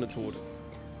Ethan ist doch nicht tot.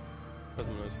 Weiß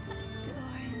man nicht.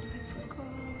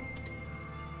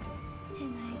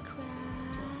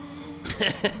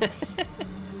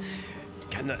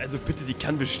 Also bitte, die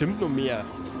kann bestimmt noch mehr.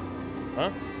 Ha?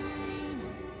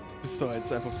 Bist doch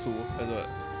jetzt einfach so. Also.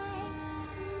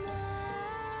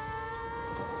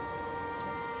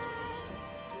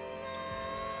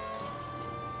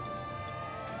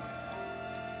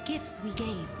 Gifts we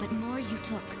gave, but more you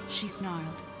took, she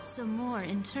snarled. So more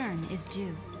in turn is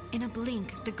due. In a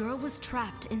blink, the girl was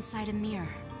trapped inside a mirror.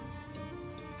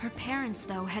 Her parents,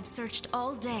 though, had searched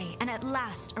all day and at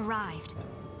last arrived.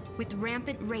 With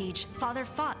rampant rage, Father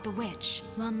fought the witch,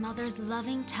 while Mother's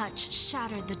loving touch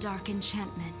shattered the dark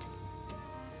enchantment.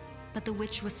 But the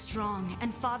witch was strong,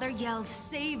 and Father yelled,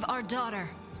 "Save our daughter!"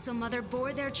 So Mother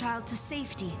bore their child to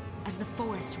safety as the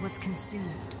forest was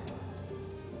consumed.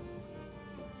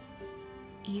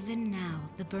 Even now,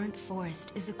 the burnt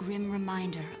forest is a grim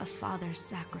reminder of Father's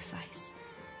sacrifice.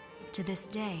 To this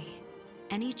day,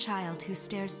 any child who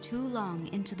stares too long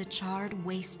into the charred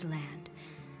wasteland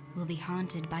will be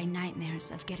haunted by nightmares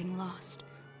of getting lost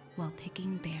while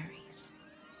picking berries.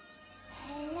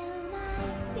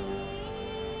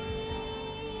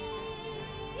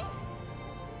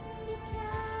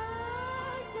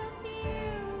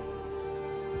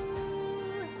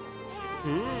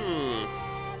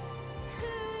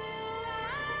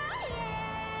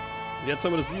 Jetzt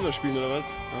haben wir das Sieger spielen, oder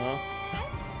was? Aha.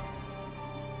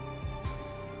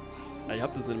 Ja, ihr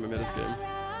habt das nicht mehr, das Game.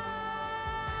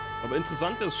 Aber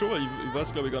interessant ist schon, ich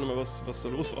weiß glaube ich gar nicht mehr, was da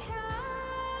los war.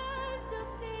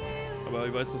 Aber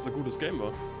ich weiß, dass es ein gutes Game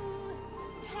war.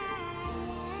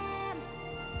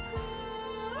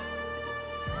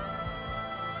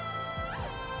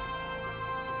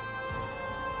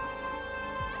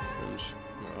 Mensch,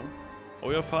 ja.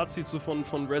 Euer Fazit so von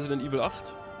Resident Evil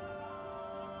 8?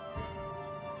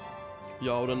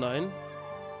 Ja oder nein?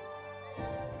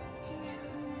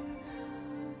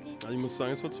 Also ich muss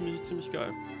sagen, es war ziemlich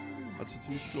geil. Hat sich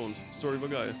ziemlich gelohnt. Die Story war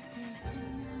geil.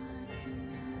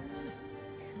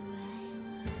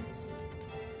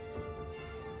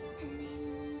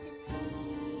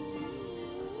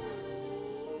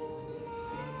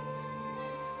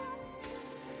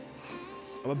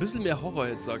 Aber ein bisschen mehr Horror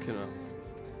jetzt, sag ich.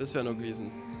 Das wäre noch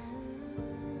gewesen.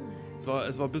 Es war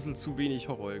ein bisschen zu wenig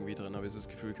Horror irgendwie drin, habe ich das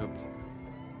Gefühl gehabt.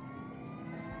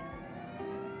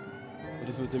 Und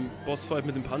das mit dem Bossfight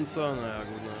mit dem Panzer, naja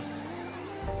gut, na.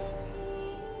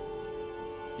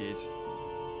 Geht.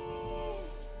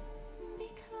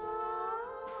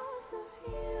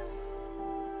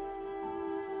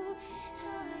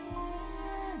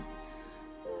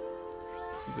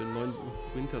 Über den neuen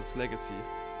Winter's Legacy.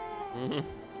 Mhm.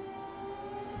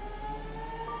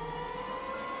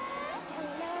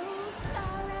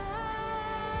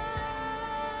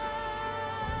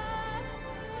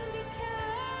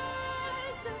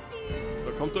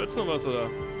 Kommt da jetzt noch was, oder?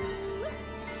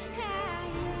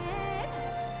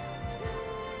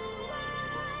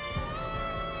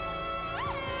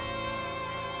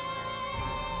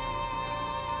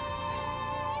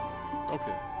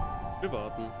 Okay. Wir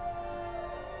warten.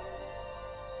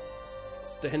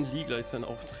 Stan Lee gleich sein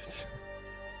Auftritt.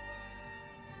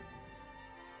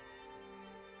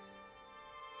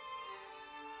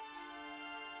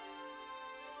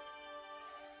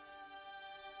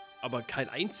 Aber keinen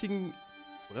einzigen...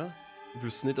 Oder? Ich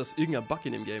wüsste nicht, dass irgendein Bug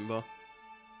in dem Game war.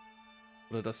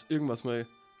 Oder dass irgendwas mal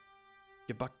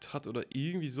gebuggt hat oder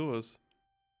irgendwie sowas.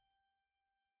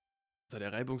 Das hat ja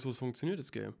reibungslos funktioniert,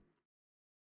 das Game.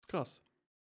 Krass.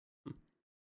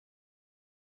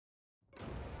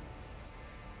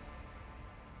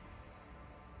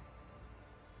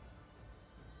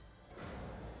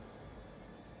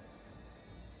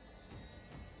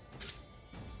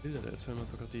 Bilder der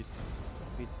Cinematografie.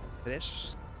 Mit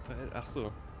Trash. Ach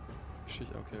so.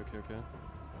 Geschichte. Okay. Vielleicht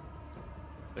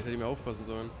hätte ich mir aufpassen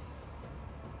sollen.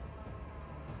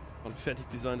 Ein fertig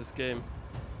designtes Game.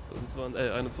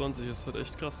 21 ist halt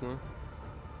echt krass, ne?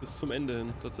 Bis zum Ende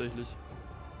hin, tatsächlich.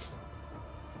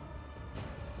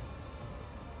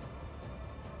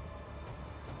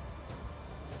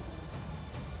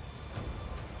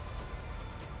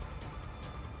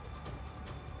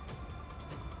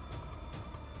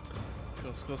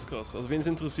 Krass. Also wen es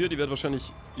interessiert, ich werde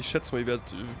wahrscheinlich, ich schätze mal, ich werde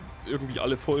irgendwie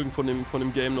alle Folgen von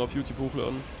dem Game noch auf YouTube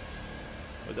hochladen.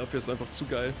 Weil dafür ist es einfach zu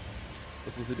geil,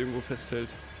 dass man sich irgendwo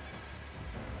festhält.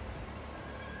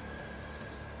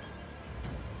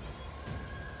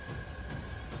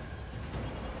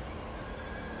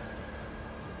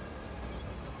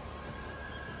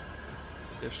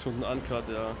 Stunden an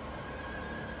gerade, ja.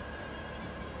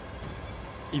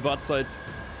 Ich warte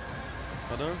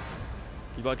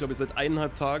ich war glaube ich seit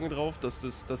 1,5 Tagen drauf, dass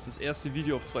das erste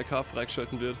Video auf 2K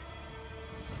freigeschalten wird.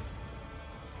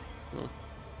 Ja.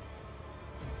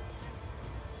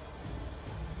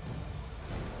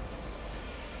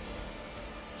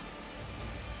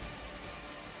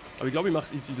 Aber ich glaube,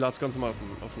 ich lade es ganz normal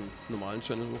auf dem normalen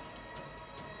Channel hoch.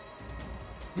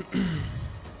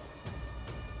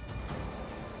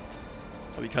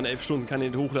 Aber ich kann 11 Stunden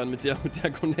nicht hochladen mit der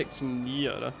Connection nie,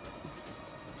 Alter.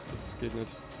 Das geht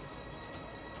nicht.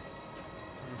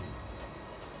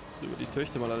 So, über die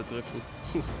Töchter mal alle treffen.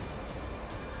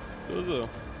 So.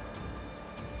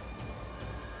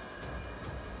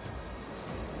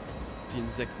 Die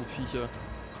Insektenviecher.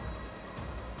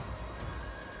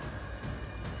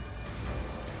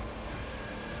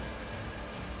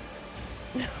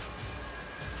 Ja.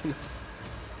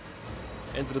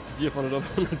 Entweder zu dir fahren oder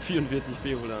auf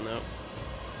 144b holen, ja.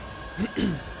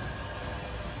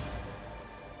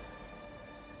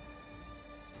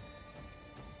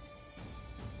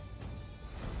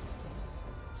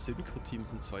 Synchro-Team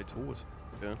sind 2 tot.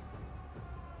 Okay.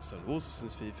 Was ist da los? Was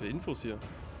sind das für Infos hier?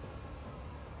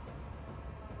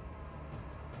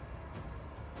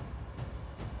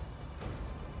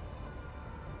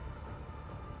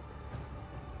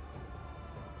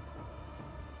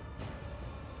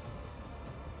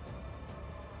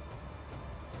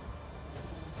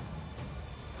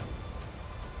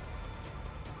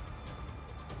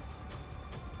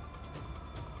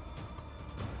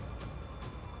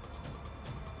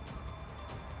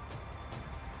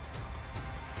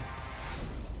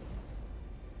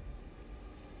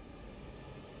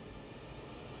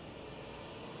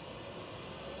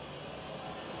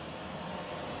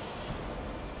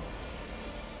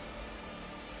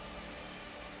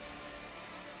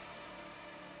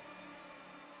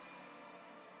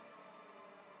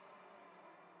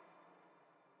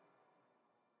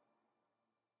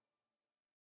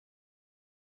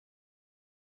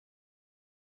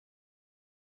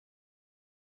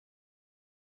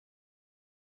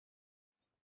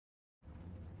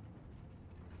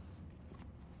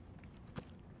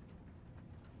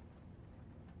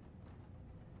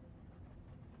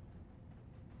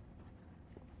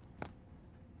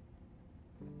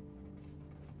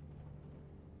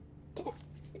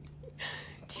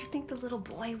 Do you think the little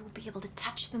boy will be able to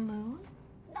touch the moon?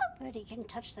 Nobody can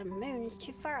touch the moon. It's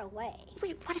too far away.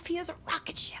 Wait, what if he has a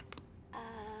rocket ship?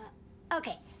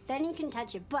 Okay, then you can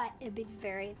touch it, but it'd be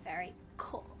very, very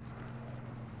cold.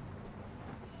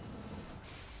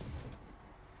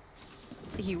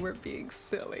 You were being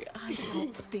silly. I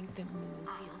don't think the moon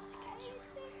feels like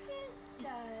a kid.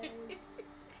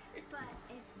 It does. But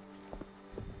if...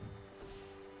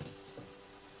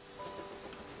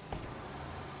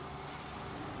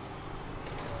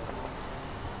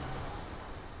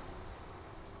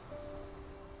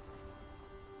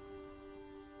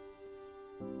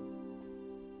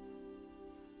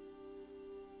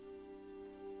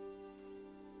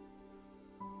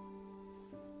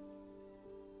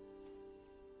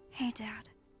 Hey, Dad.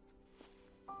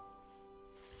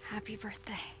 Happy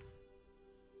birthday.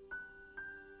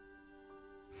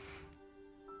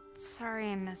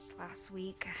 Sorry I missed last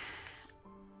week.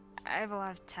 I have a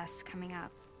lot of tests coming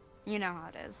up. You know how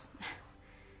it is.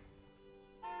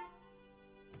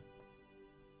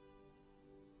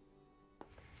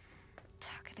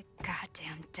 Talk of the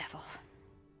goddamn devil.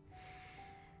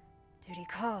 Duty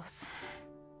calls.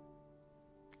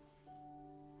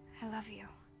 I love you.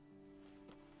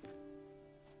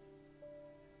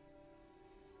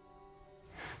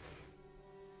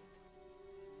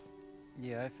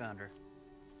 Yeah, I found her.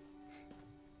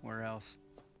 Where else?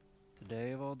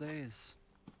 Today of all days.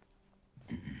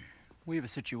 We have a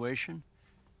situation.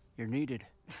 You're needed,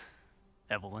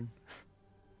 Evelyn.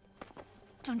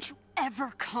 Don't you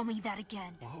ever call me that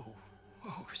again. Whoa,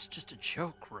 whoa, it's just a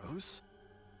joke, Rose.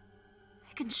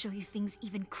 I can show you things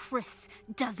even Chris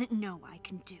doesn't know I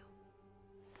can do.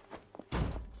 We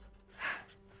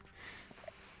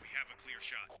have a clear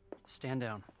shot. Stand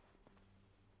down.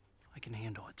 I can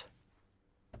handle it.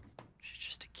 She's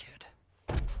just a kid.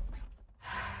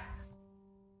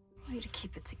 Way to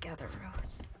keep it together,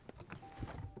 Rose.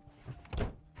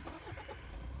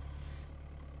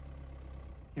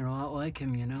 You're a lot like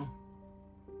him, you know?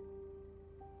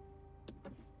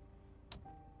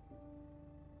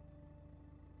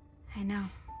 I know.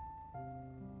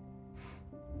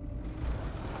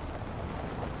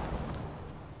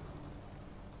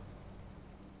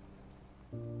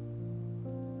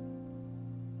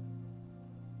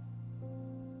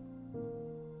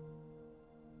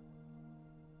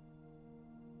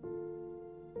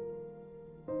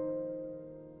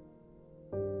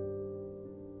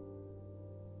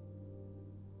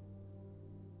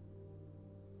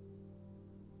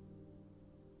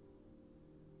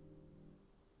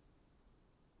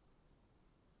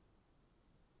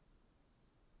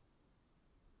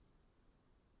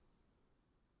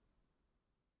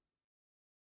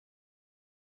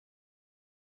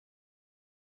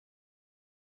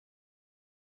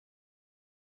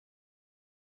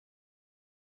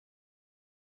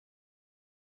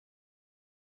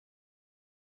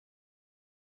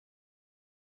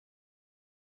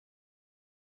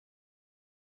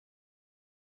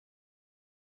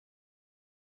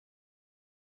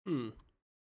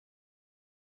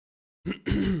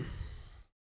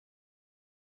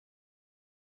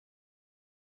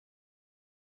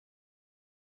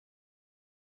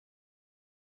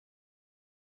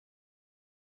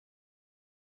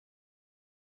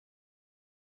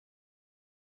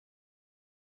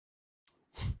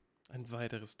 Ein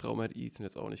weiteres Trauma hat Ethan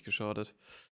jetzt auch nicht geschadet.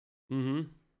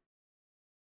 Mhm.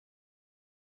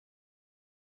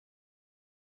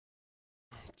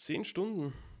 Zehn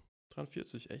Stunden.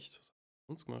 43, echt. Was hat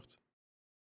uns gemacht?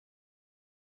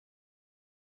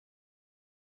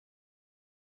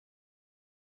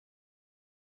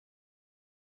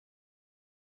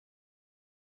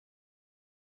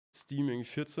 Steam irgendwie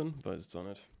 14? Weiß ich auch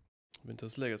nicht.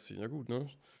 Winter's Legacy, ja gut, ne?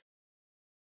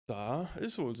 Da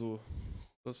ist wohl so.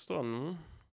 Was ist dran,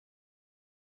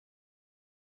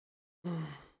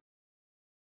 ne?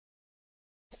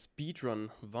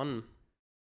 Speedrun, wann?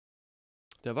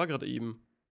 Der war gerade eben.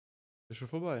 Ist schon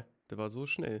vorbei. Der war so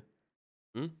schnell.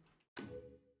 Hm?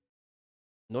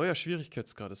 Neuer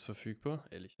Schwierigkeitsgrad ist verfügbar.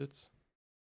 Ehrlich jetzt.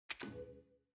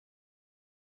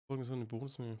 Folgen so eine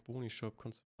Boni-Shop,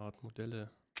 Konzentrat, Modelle.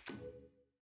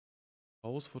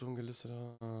 Herausforderung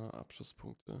gelisteter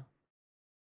Abschlusspunkte.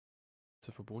 Ist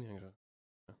ja für Boni eingestellt.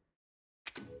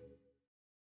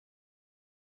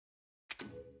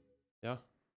 Ja.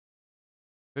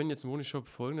 Wir können jetzt im Boni-Shop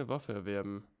folgende Waffe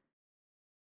erwerben.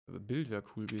 Bild wäre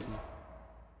cool gewesen.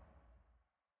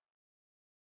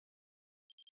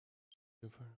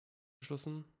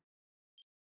 Geschlossen.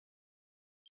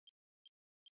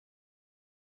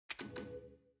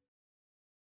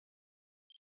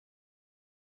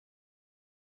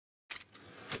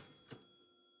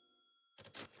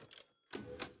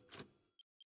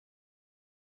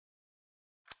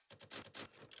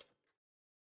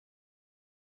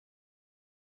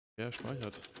 Ja,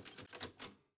 speichert.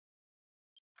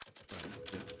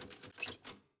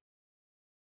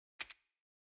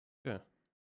 Ja,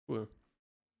 cool.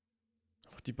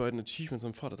 Auch die beiden Achievements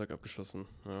am Vatertag abgeschlossen.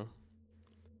 Ja.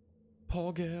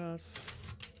 Poggers.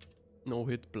 No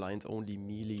Hit, Blind Only,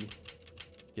 Melee.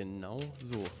 Genau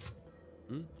so.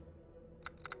 Hm?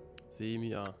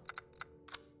 Semia.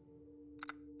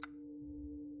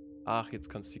 Ach, jetzt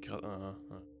kannst du die gerade.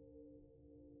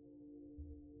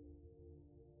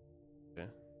 Okay.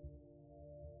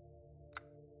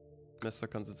 Messer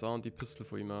kannst du jetzt auch und die Pistole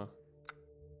vor ihm.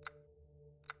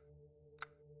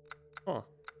 Oh.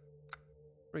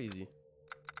 Crazy.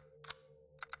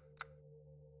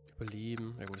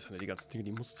 Überleben. Ja gut, das sind ja die ganzen Dinge,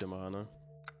 die musst du ja machen, ne?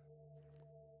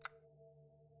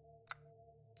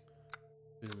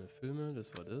 Filme,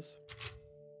 das war das.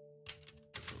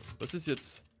 Was ist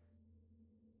jetzt?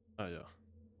 Ah ja.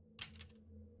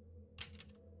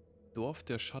 Dorf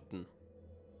der Schatten.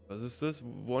 Was ist das?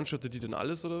 One-shottet die denn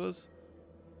alles oder was?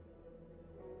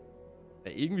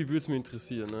 Ja, irgendwie würde es mich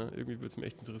interessieren, ne? Irgendwie würde es mich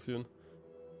echt interessieren.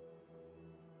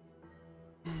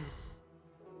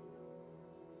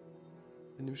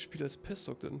 In dem Spiel als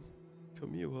Pestdoc dann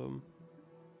Cameo haben.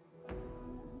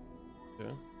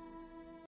 Ja.